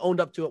 So he owned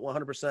up to it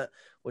 100%,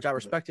 which I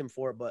respect him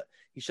for. But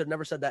he should have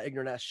never said that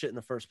ignorant ass shit in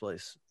the first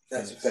place.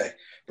 That's a fact.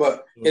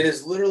 But it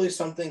is literally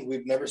something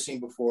we've never seen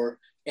before.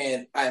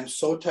 And I'm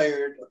so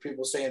tired of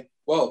people saying,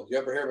 well, you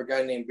ever hear of a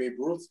guy named Babe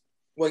Ruth?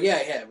 Well, yeah, I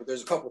have, but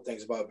there's a couple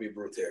things about Babe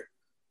Ruth here.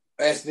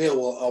 As Neil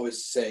will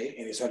always say,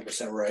 and he's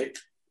 100% right,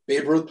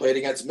 Babe Ruth played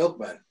against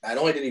milkmen. Not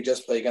only did he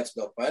just play against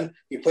milkmen,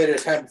 he played at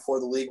a time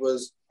before the league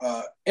was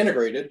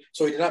integrated,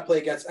 so he did not play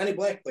against any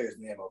black players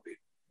in the MLB.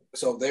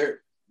 So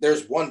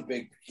there's one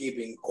big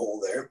gaping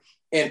hole there.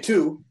 And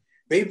 2,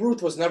 Babe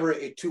Ruth was never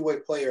a two-way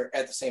player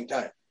at the same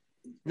time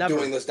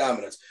doing this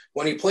dominance.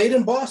 When he played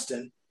in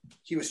Boston,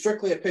 he was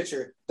strictly a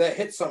pitcher that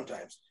hit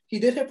sometimes. He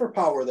did hit for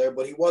power there,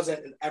 but he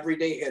wasn't an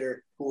everyday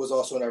hitter who was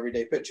also an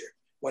everyday pitcher.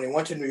 When he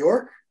went to New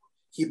York,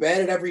 he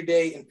batted every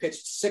day and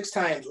pitched 6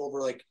 times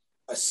over like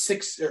a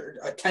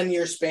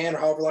 10-year span or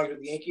however long with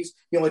the Yankees.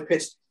 He only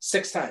pitched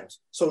 6 times.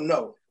 So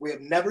no, we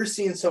have never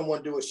seen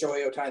someone do what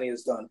Shohei Ohtani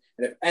has done.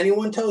 And if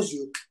anyone tells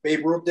you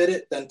Babe Ruth did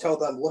it, then tell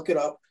them, look it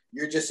up.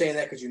 You're just saying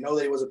that because you know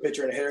that he was a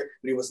pitcher and a hitter,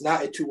 but he was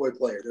not a two-way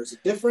player. There's a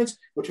difference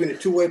between a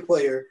two-way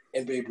player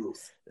and Babe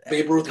Ruth.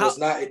 Babe Ruth was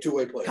not a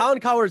two-way player. Colin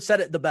Cowherd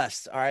said it the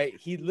best. All right.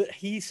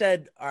 He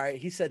said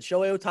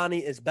Shohei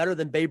Ohtani is better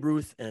than Babe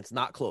Ruth, and it's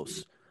not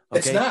close. Okay?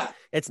 It's not.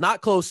 It's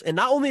not close. And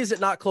not only is it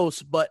not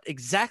close, but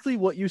exactly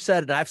what you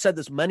said, and I've said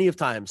this many of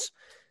times,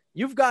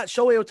 you've got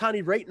Shohei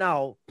Ohtani right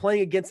now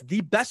playing against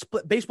the best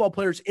baseball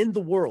players in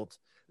the world.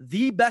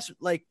 The best,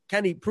 like,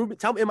 Kenny, prove it.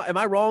 Tell me, am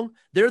I wrong?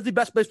 They're the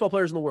best baseball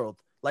players in the world.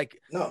 Like,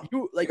 no,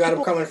 you got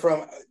them coming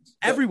from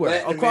everywhere,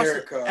 Latin across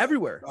America,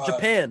 everywhere,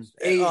 Japan,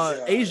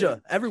 Asia,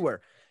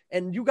 everywhere.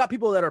 And you got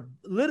people that are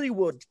literally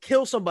would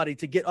kill somebody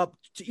to get up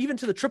to even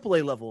to the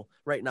AAA level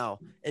right now.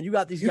 And you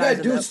got these guys.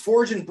 You got dudes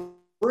forging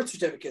birth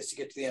certificates to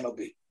get to the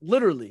MLB.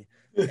 Literally.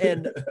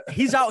 And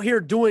he's out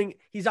here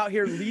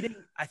leading.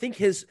 I think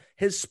his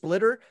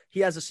splitter,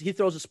 he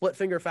throws a split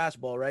finger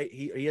fastball, right?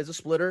 He has a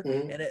splitter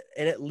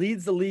and it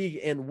leads the league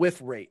in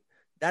whiff rate.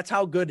 That's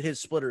how good his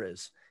splitter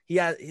is. He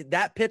has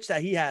that pitch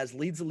that he has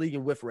leads the league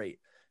in whiff rate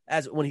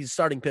as when he's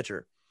starting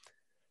pitcher.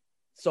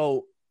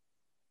 So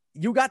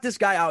you got this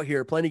guy out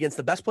here playing against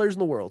the best players in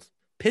the world,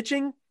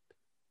 pitching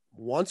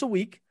once a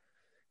week,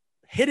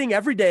 hitting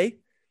every day,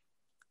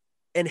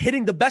 and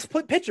hitting the best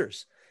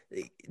pitchers.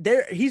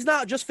 He's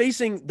not just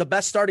facing the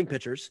best starting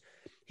pitchers.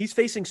 He's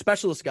facing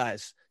specialist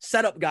guys,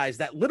 setup guys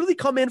that literally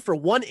come in for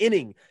 1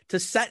 inning to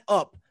set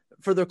up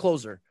for their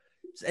closer.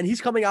 And he's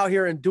coming out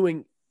here and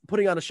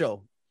putting on a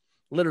show,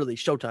 literally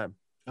showtime.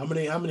 How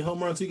many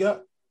home runs he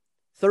got?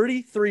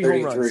 33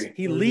 home runs.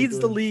 He leads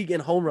the league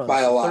in home runs.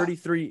 By a lot.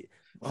 33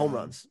 home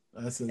runs.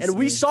 That's insane. And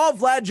we saw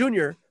Vlad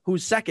Jr.,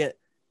 who's second,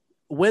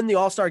 win the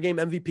All-Star Game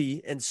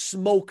MVP and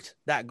smoked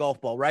that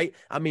golf ball, right?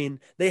 I mean,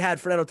 they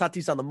had Fernando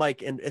Tatis on the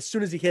mic, and as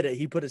soon as he hit it,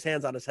 he put his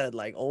hands on his head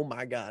like, oh,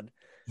 my God.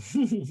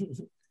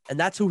 And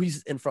that's who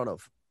he's in front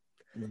of.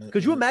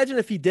 Could you imagine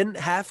if he didn't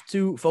have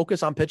to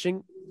focus on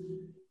pitching,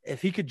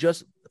 if he could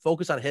just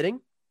focus on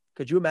hitting?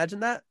 Could you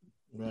imagine that?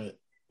 Right.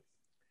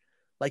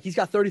 Like, he's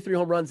got 33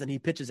 home runs, and he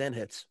pitches and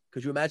hits.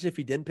 Could you imagine if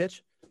he didn't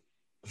pitch?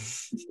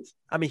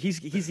 I mean,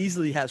 he's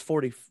easily has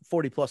 40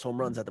 plus home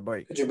runs at the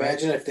break. Could you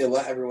imagine if they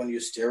let everyone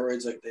use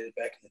steroids like they did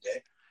back in the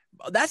day?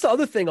 That's the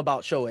other thing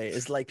about Shohei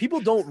is like people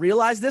don't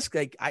realize this.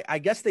 Like I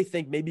guess they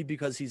think maybe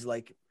because he's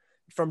like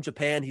from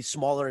Japan, he's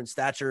smaller in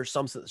stature,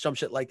 some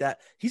shit like that.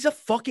 He's a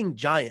fucking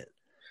giant.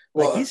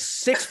 Like he's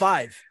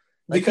 6'5".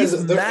 Like, because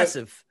he's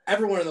massive.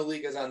 Everyone in the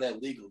league is on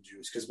that legal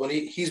juice because when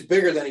he's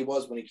bigger than he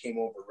was when he came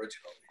over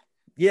originally.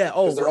 Yeah.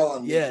 Oh, they're all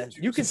on yeah. Juice.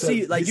 You can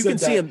see, like, you can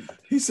see him.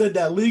 He said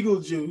that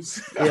legal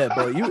juice. Yeah,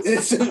 bro.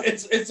 It's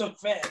a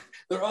fact.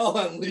 They're all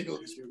on legal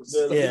juice.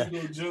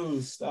 Legal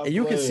juice. Stop and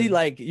you playing. can see,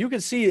 like, you can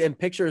see in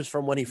pictures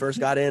from when he first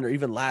got in, or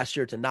even last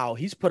year to now,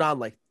 he's put on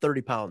like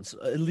 30 pounds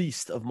at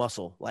least of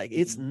muscle. Like,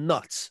 it's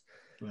nuts.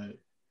 Right.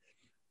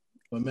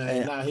 But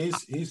man,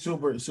 he's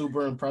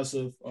super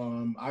impressive.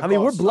 I mean,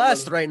 we're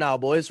blessed right now,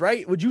 boys.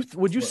 Right? Would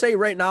you say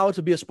right now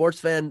to be a sports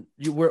fan,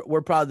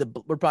 we're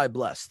probably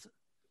blessed?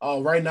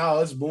 Oh, right now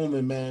it's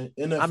booming, man.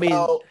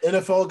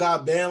 NFL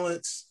got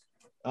balance.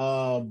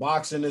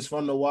 Boxing is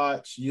fun to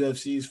watch.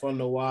 UFC is fun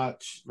to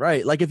watch.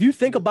 Right. Like, if you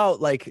think about,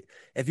 like,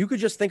 if you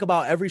could just think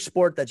about every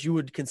sport that you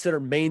would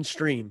consider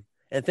mainstream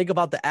and think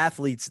about the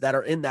athletes that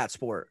are in that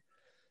sport.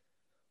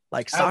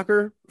 Like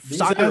soccer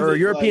or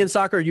European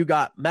soccer, you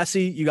got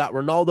Messi, you got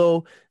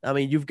Ronaldo. I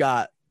mean, you've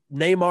got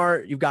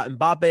Neymar, you've got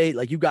Mbappe.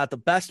 Like, you've got the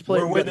best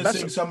players. We're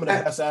witnessing some of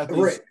the best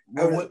athletes.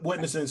 We're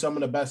witnessing some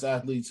of the best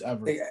athletes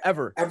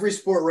ever. Every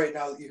sport right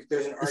now,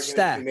 there's an argument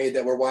to be made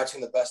that we're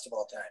watching the best of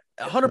all time.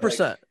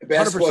 100%.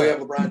 Basketball, you have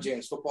LeBron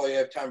James. Football, you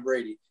have Tom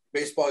Brady.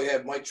 Baseball, you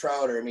have Mike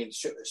Trout. Or I mean,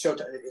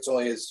 Showtime. It's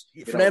only his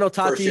Fernando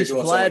Tatis,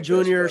 Vlad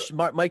Jr.,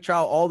 Mike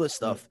Trout, all this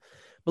stuff.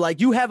 But,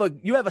 like, you have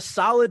a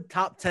solid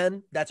top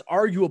 10 that's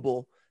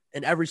arguable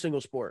in every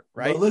single sport,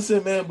 right? But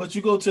listen, man, but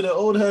you go to the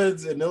old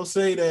heads and they'll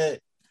say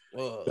that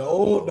the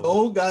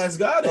old guys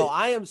got it. No,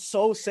 I am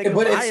so sick of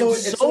it. I am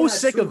so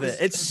sick of it.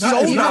 It's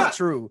so not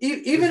true.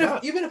 Even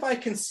if I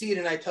concede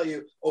and I tell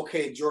you,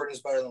 okay, Jordan's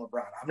better than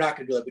LeBron, I'm not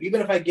going to do that. But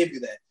even if I give you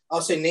that,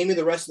 I'll say, name me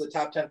the rest of the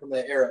top 10 from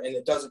that era, and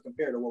it doesn't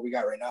compare to what we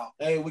got right now.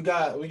 Hey, we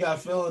got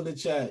Phil in the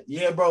chat.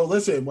 Yeah, bro,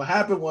 listen, what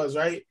happened was,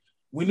 right,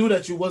 we knew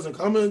that you wasn't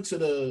coming to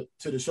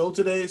the show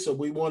today, so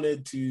we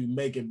wanted to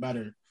make it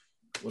better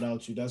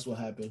without you. That's what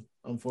happened.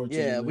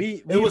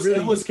 Unfortunately, yeah,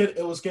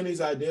 it was Kenny's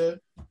idea.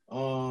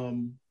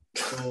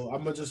 So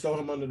I'm gonna just throw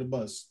him under the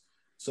bus.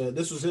 So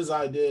this was his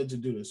idea to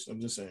do this. I'm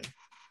just saying.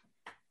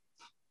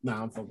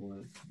 Nah, I'm fucking with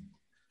him.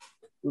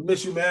 We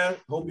miss you, man.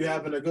 Hope you're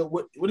having a good.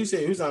 What do you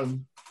say? He's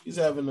on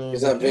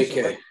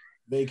vacation.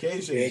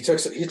 Vacation. Yeah, he took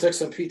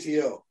some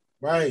PTO.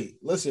 Right.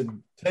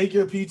 Listen, take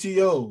your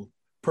PTO.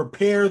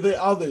 Prepare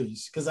the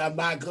others, because I'm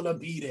not gonna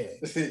be there.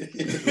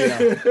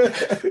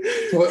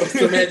 What's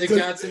the Magic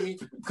Johnson mean?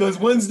 Because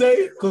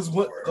Wednesday,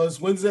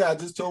 I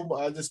just told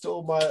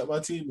my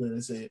team, I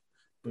said,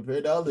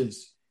 prepare the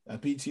others.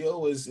 That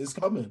PTO is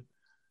coming.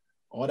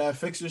 All that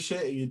fixer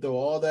shit, and you throw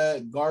all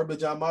that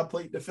garbage on my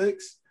plate to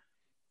fix,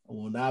 I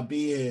will not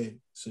be here.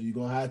 So you're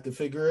gonna have to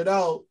figure it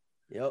out.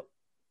 Yep.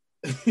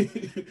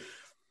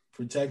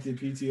 Protected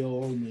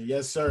PTO only.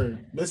 Yes, sir.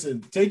 Listen,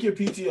 take your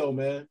PTO,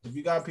 man. If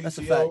you got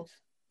PTO,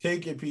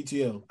 take your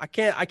PTO. I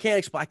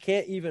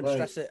can't even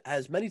stress it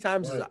as many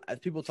times as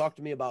people talk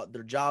to me about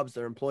their jobs,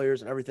 their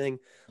employers, and everything.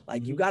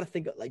 Like, you got to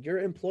think, like, your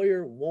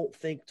employer won't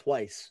think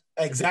twice.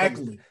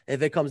 Exactly.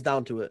 If it comes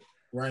down to it.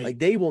 Right. Like,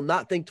 they will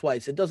not think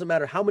twice. It doesn't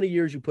matter how many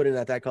years you put in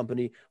at that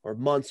company or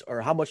months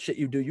or how much shit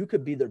you do. You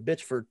could be their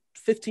bitch for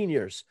 15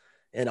 years.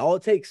 And all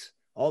it takes,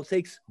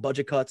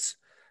 budget cuts,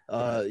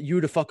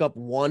 you to fuck up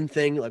one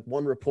thing, like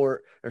one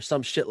report or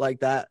some shit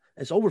like that.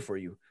 It's over for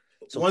you.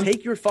 So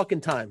take your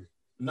fucking time.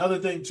 Another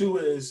thing, too,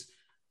 is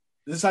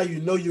this is how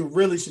you know you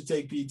really should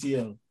take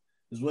PTO,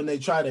 is when they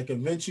try to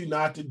convince you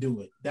not to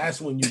do it.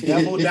 That's when you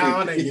double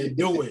down and you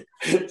do it.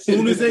 As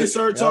soon as they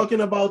start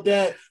talking about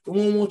that, they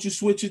won't want you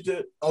switch it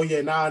to, oh,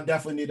 yeah, now I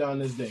definitely need it on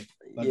this day.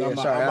 Like, I'm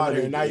out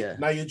here.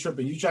 Now you're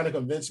tripping. You trying to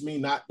convince me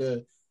not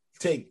to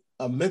take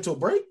a mental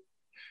break?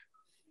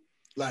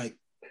 Like,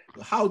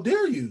 how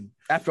dare you?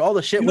 After all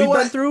the shit we've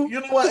been through?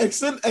 You know what?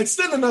 Extend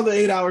another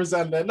 8 hours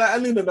on that. I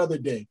need another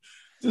day.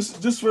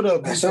 Just for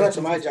the. Shout out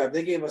to my job.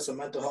 They gave us a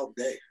mental health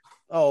day.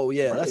 Oh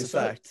yeah, that's a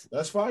fact.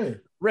 That's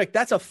fire, Rick.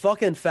 That's a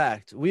fucking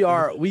fact.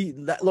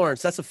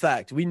 Lawrence. That's a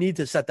fact. We need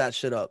to set that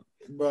shit up,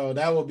 bro.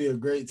 That would be a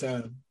great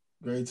time.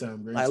 Great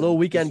time. Like a little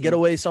weekend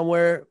getaway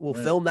somewhere. We'll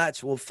film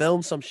that. We'll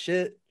film some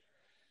shit.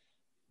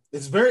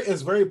 It's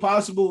very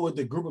possible with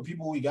the group of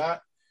people we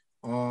got.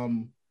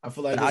 I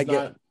feel like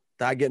did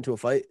I get into a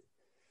fight?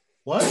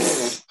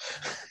 What?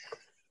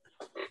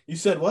 You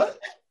said what?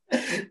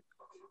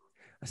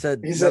 I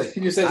said you said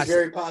it's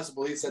very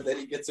possible. He said that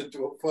he gets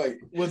into a fight.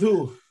 With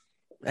who?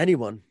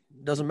 Anyone.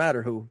 Doesn't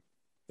matter who.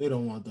 They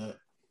don't want that.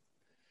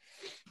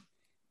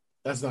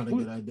 That's not a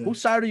good idea.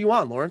 Whose side are you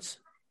on, Lawrence?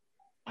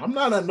 I'm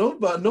not on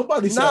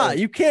nobody's side.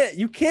 Nah, you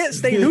can't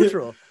stay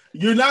neutral.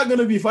 You're not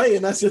gonna be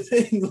fighting. That's the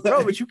thing. Like,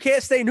 bro, but you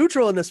can't stay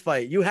neutral in this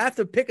fight. You have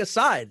to pick a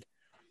side.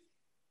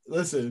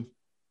 Listen.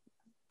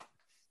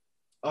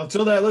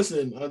 Until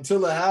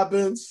it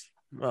happens.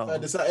 Oh.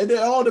 It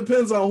all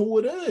depends on who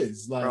it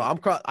is.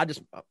 Like, bro,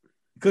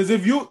 because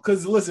if you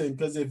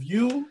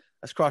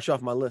let's cross you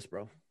off my list,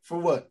 bro. For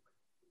what?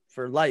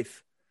 For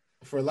life.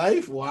 For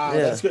life? Wow, yeah.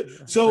 that's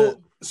good.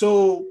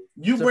 So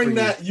You bring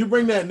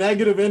that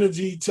negative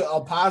energy to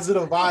a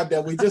positive vibe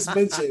that we just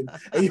mentioned,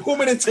 and you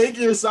want me to take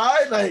your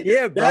side? Like,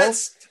 yeah, bro.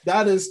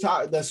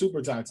 That's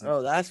super toxic.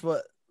 Oh, that's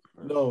what.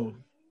 No,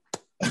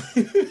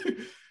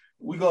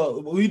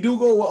 we do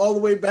go all the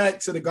way back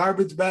to the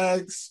garbage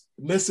bags,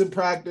 missing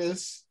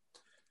practice.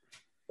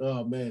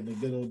 Oh man, the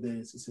good old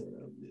days.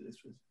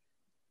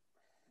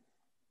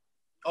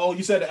 Oh,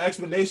 you said the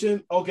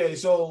explanation? Okay,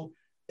 so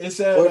it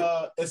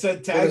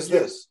said tag. What is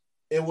this?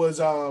 It was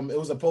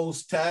a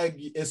post tag.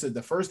 It said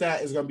the first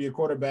at is gonna be your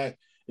quarterback,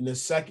 and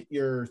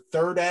your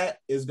third at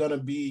is gonna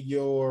be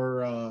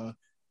your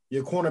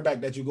cornerback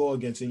that you go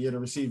against, and you're the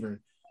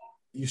receiver.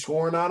 You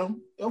scoring on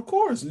him? Of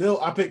course.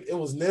 It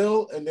was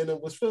Nil, and then it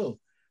was Phil.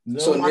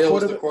 So Nil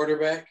was the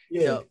quarterback?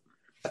 Yeah.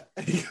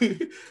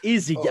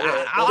 Easy. It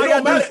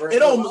don't matter.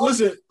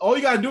 Listen. All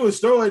you gotta do is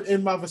throw it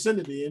in my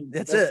vicinity, and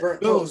that's it. I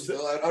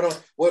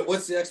don't.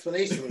 What's the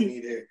explanation we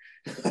need here?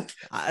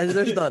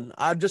 There's none.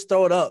 I just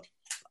throw it up.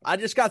 I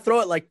just got to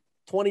throw it like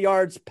 20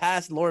 yards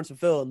past Lawrence and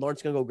Phil, and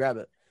Lawrence gonna go grab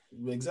it.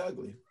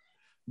 Exactly.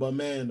 But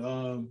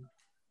man,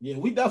 yeah,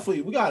 we got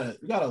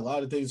a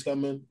lot of things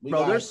coming.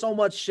 There's so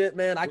much shit,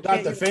 man. I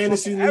can't. The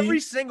fantasy league. Every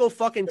single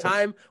fucking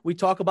time we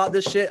talk about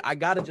this shit, I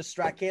gotta just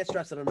can't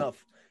stress it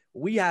enough.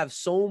 We have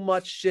so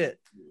much shit.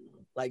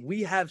 Like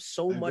we have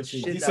so much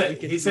shit.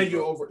 He said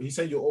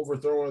you're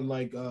overthrowing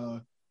like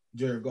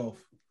Jared Goff.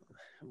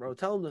 Bro,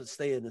 tell him to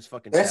stay in this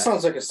fucking. That chat.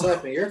 Sounds like a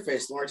slap in your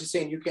face, Lawrence. You're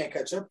saying you can't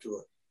catch up to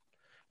it.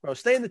 Bro,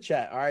 stay in the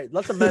chat. All right,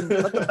 let the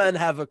men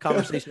have a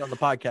conversation on the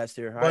podcast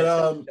here. All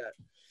right,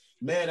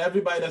 man,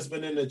 everybody that's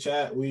been in the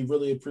chat, we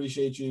really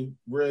appreciate you.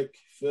 Rick,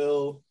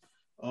 Phil,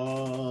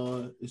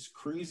 it's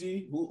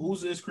Crazy.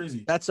 Who's this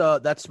Crazy?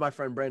 That's my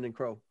friend Brandon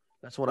Crow.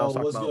 That's what I was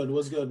talking about.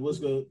 What's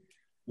good?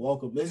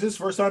 Welcome. Is this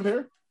first time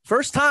here?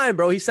 First time,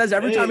 bro. He says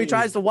every time he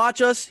tries to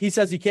watch us, he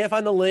says he can't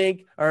find the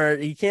link or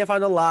he can't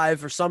find the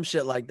live or some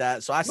shit like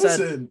that. So I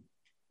said,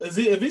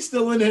 if he's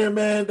still in here,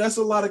 man, that's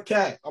a lot of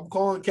cap. I'm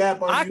calling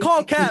cap on I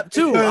call cap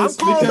too. I'm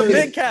calling the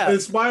big cap.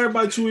 Inspired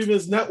by True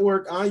Events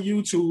Network on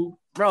YouTube.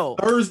 Bro.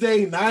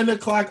 Thursday,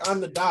 9:00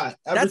 on the dot.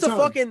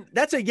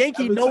 That's a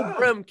Yankee no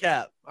brim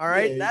cap. All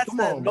right. Yeah, that's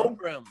that no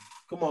brim.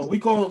 Come on, we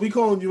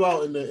calling you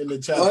out in the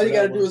chat. All you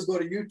gotta do is go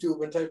to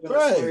YouTube and type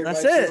in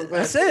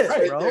That's it,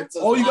 right, bro.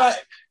 All you got,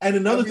 and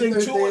another thing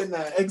too,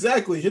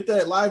 exactly. Hit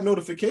that live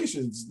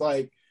notifications.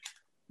 Like,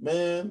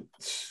 man,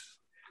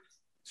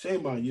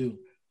 shame on you.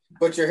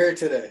 But you're here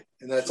today,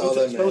 and that's all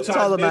that matters. That's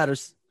all that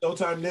matters.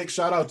 Showtime Nick,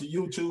 shout out to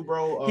you too,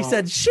 bro. He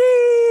said,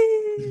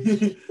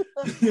 "She."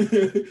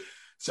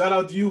 Shout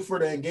out to you for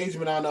the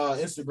engagement on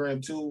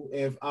Instagram too.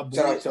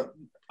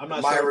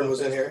 Myron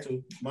was in here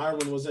too.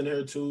 Myron was in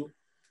here too.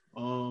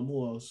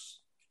 Who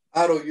else?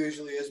 Otto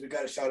usually is. We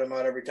got to shout him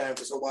out every time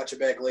because he'll watch it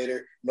back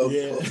later.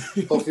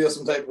 He'll feel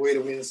some type of way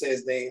that we didn't say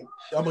his name.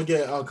 I'm gonna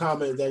get a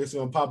comment that's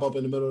gonna pop up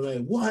in the middle of the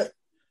night. What?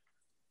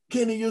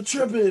 Kenny, you're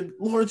tripping.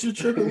 Lawrence, you're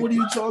tripping. What are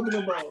you talking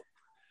about?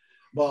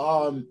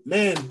 But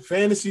man,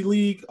 fantasy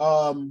league.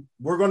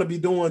 We're gonna be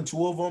doing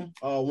two of them.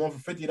 One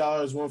for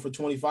 $50, one for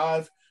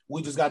 $25.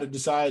 We just got to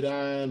decide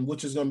on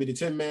which is gonna be the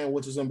 10-man,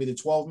 which is gonna be the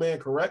 12-man.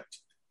 Correct?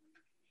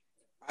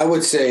 I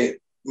would say,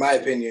 my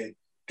opinion,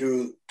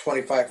 do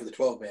 25 for the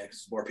 12-man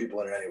because more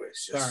people in it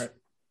anyways. All right.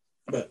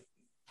 But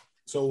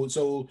so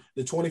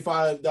the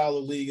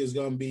 $25 league is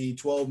gonna be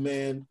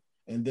 12-man,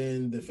 and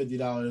then the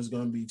 $50 is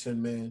gonna be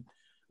 10-man.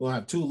 We'll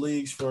have two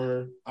leagues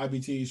for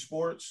IBT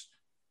Sports.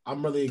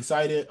 I'm really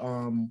excited.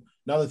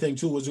 Another thing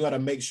too is we got to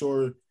make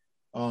sure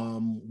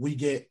we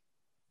get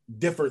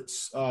different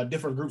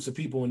groups of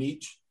people in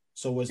each,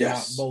 so it's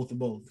not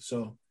both.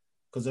 So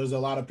because there's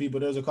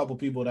a couple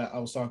people that I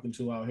was talking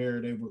to out here.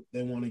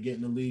 They want to get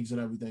in the leagues and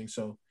everything.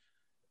 So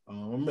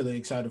I'm really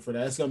excited for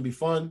that. It's gonna be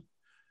fun.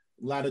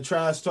 A lot of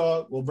trash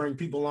talk. We'll bring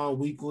people on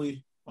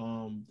weekly.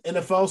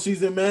 NFL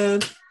season,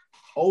 man.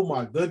 Oh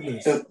my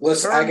goodness.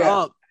 Listen,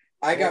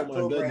 I got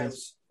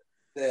programs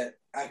that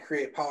I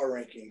create power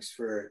rankings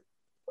for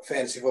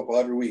fantasy football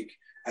every week.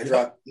 I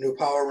drop new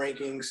power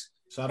rankings,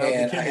 and I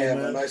have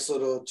a nice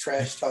little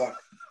trash talk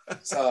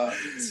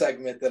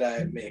segment that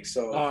I make.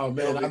 So, I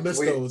miss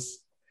those.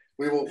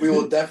 We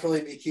will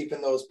definitely be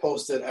keeping those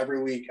posted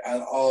every week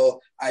on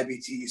all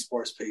IBT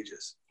Esports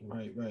pages.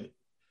 Right.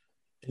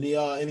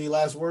 Any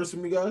last words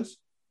from you guys?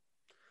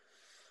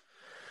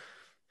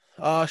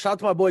 Shout out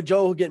to my boy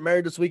Joe getting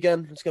married this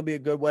weekend. It's gonna be a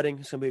good wedding.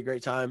 It's gonna be a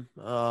great time.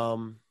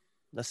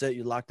 That's it.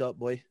 You locked up,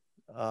 boy.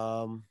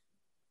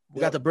 We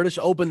got the British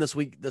Open this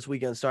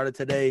weekend. Started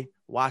today.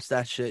 Watch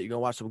that shit. You're gonna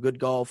watch some good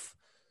golf.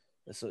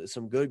 It's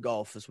some good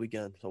golf this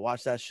weekend. So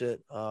watch that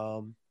shit.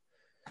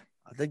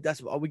 I think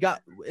that's all we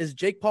got. Is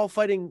Jake Paul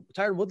fighting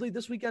Tyron Woodley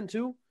this weekend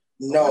too?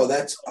 No,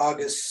 that's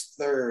August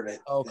 3rd.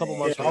 A couple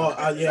months.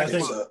 I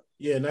think so.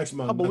 Yeah, next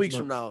month. A couple weeks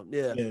from now.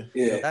 Yeah.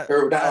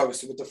 Or not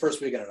August, but the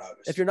first weekend in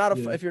August. If you're not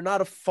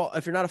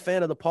a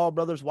fan of the Paul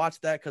brothers, watch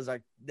that because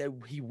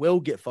he will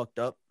get fucked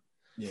up.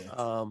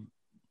 Yeah.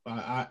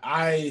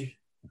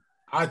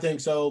 I think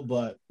so,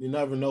 but you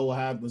never know what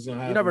happens. You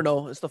never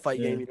know. It's the fight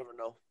game. You never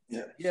know.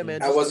 Yeah,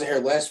 man. I wasn't here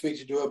last week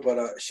to do it,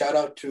 but shout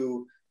out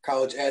to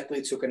college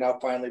athletes who can now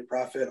finally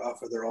profit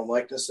off of their own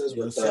likenesses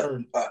with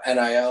the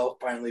NIL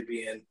finally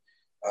being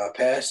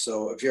passed.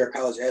 So if you're a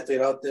college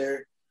athlete out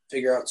there,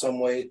 figure out some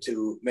way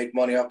to make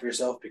money off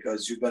yourself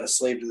because you've been a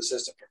slave to the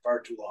system for far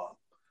too long.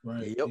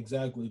 Right. Yep.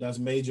 Exactly. That's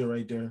major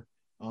right there.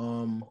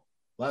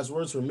 Last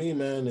words for me,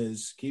 man,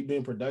 is keep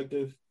being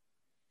productive.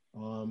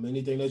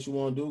 Anything that you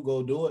want to do,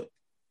 go do it.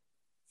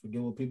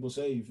 Forget what people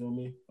say, you feel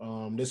me?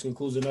 This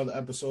concludes another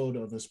episode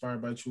of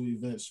Inspired by True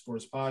Events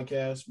Sports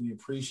Podcast. We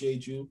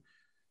appreciate you.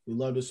 We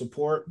love the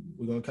support.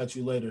 We're going to catch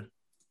you later.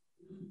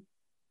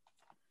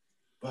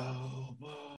 Bow, bow.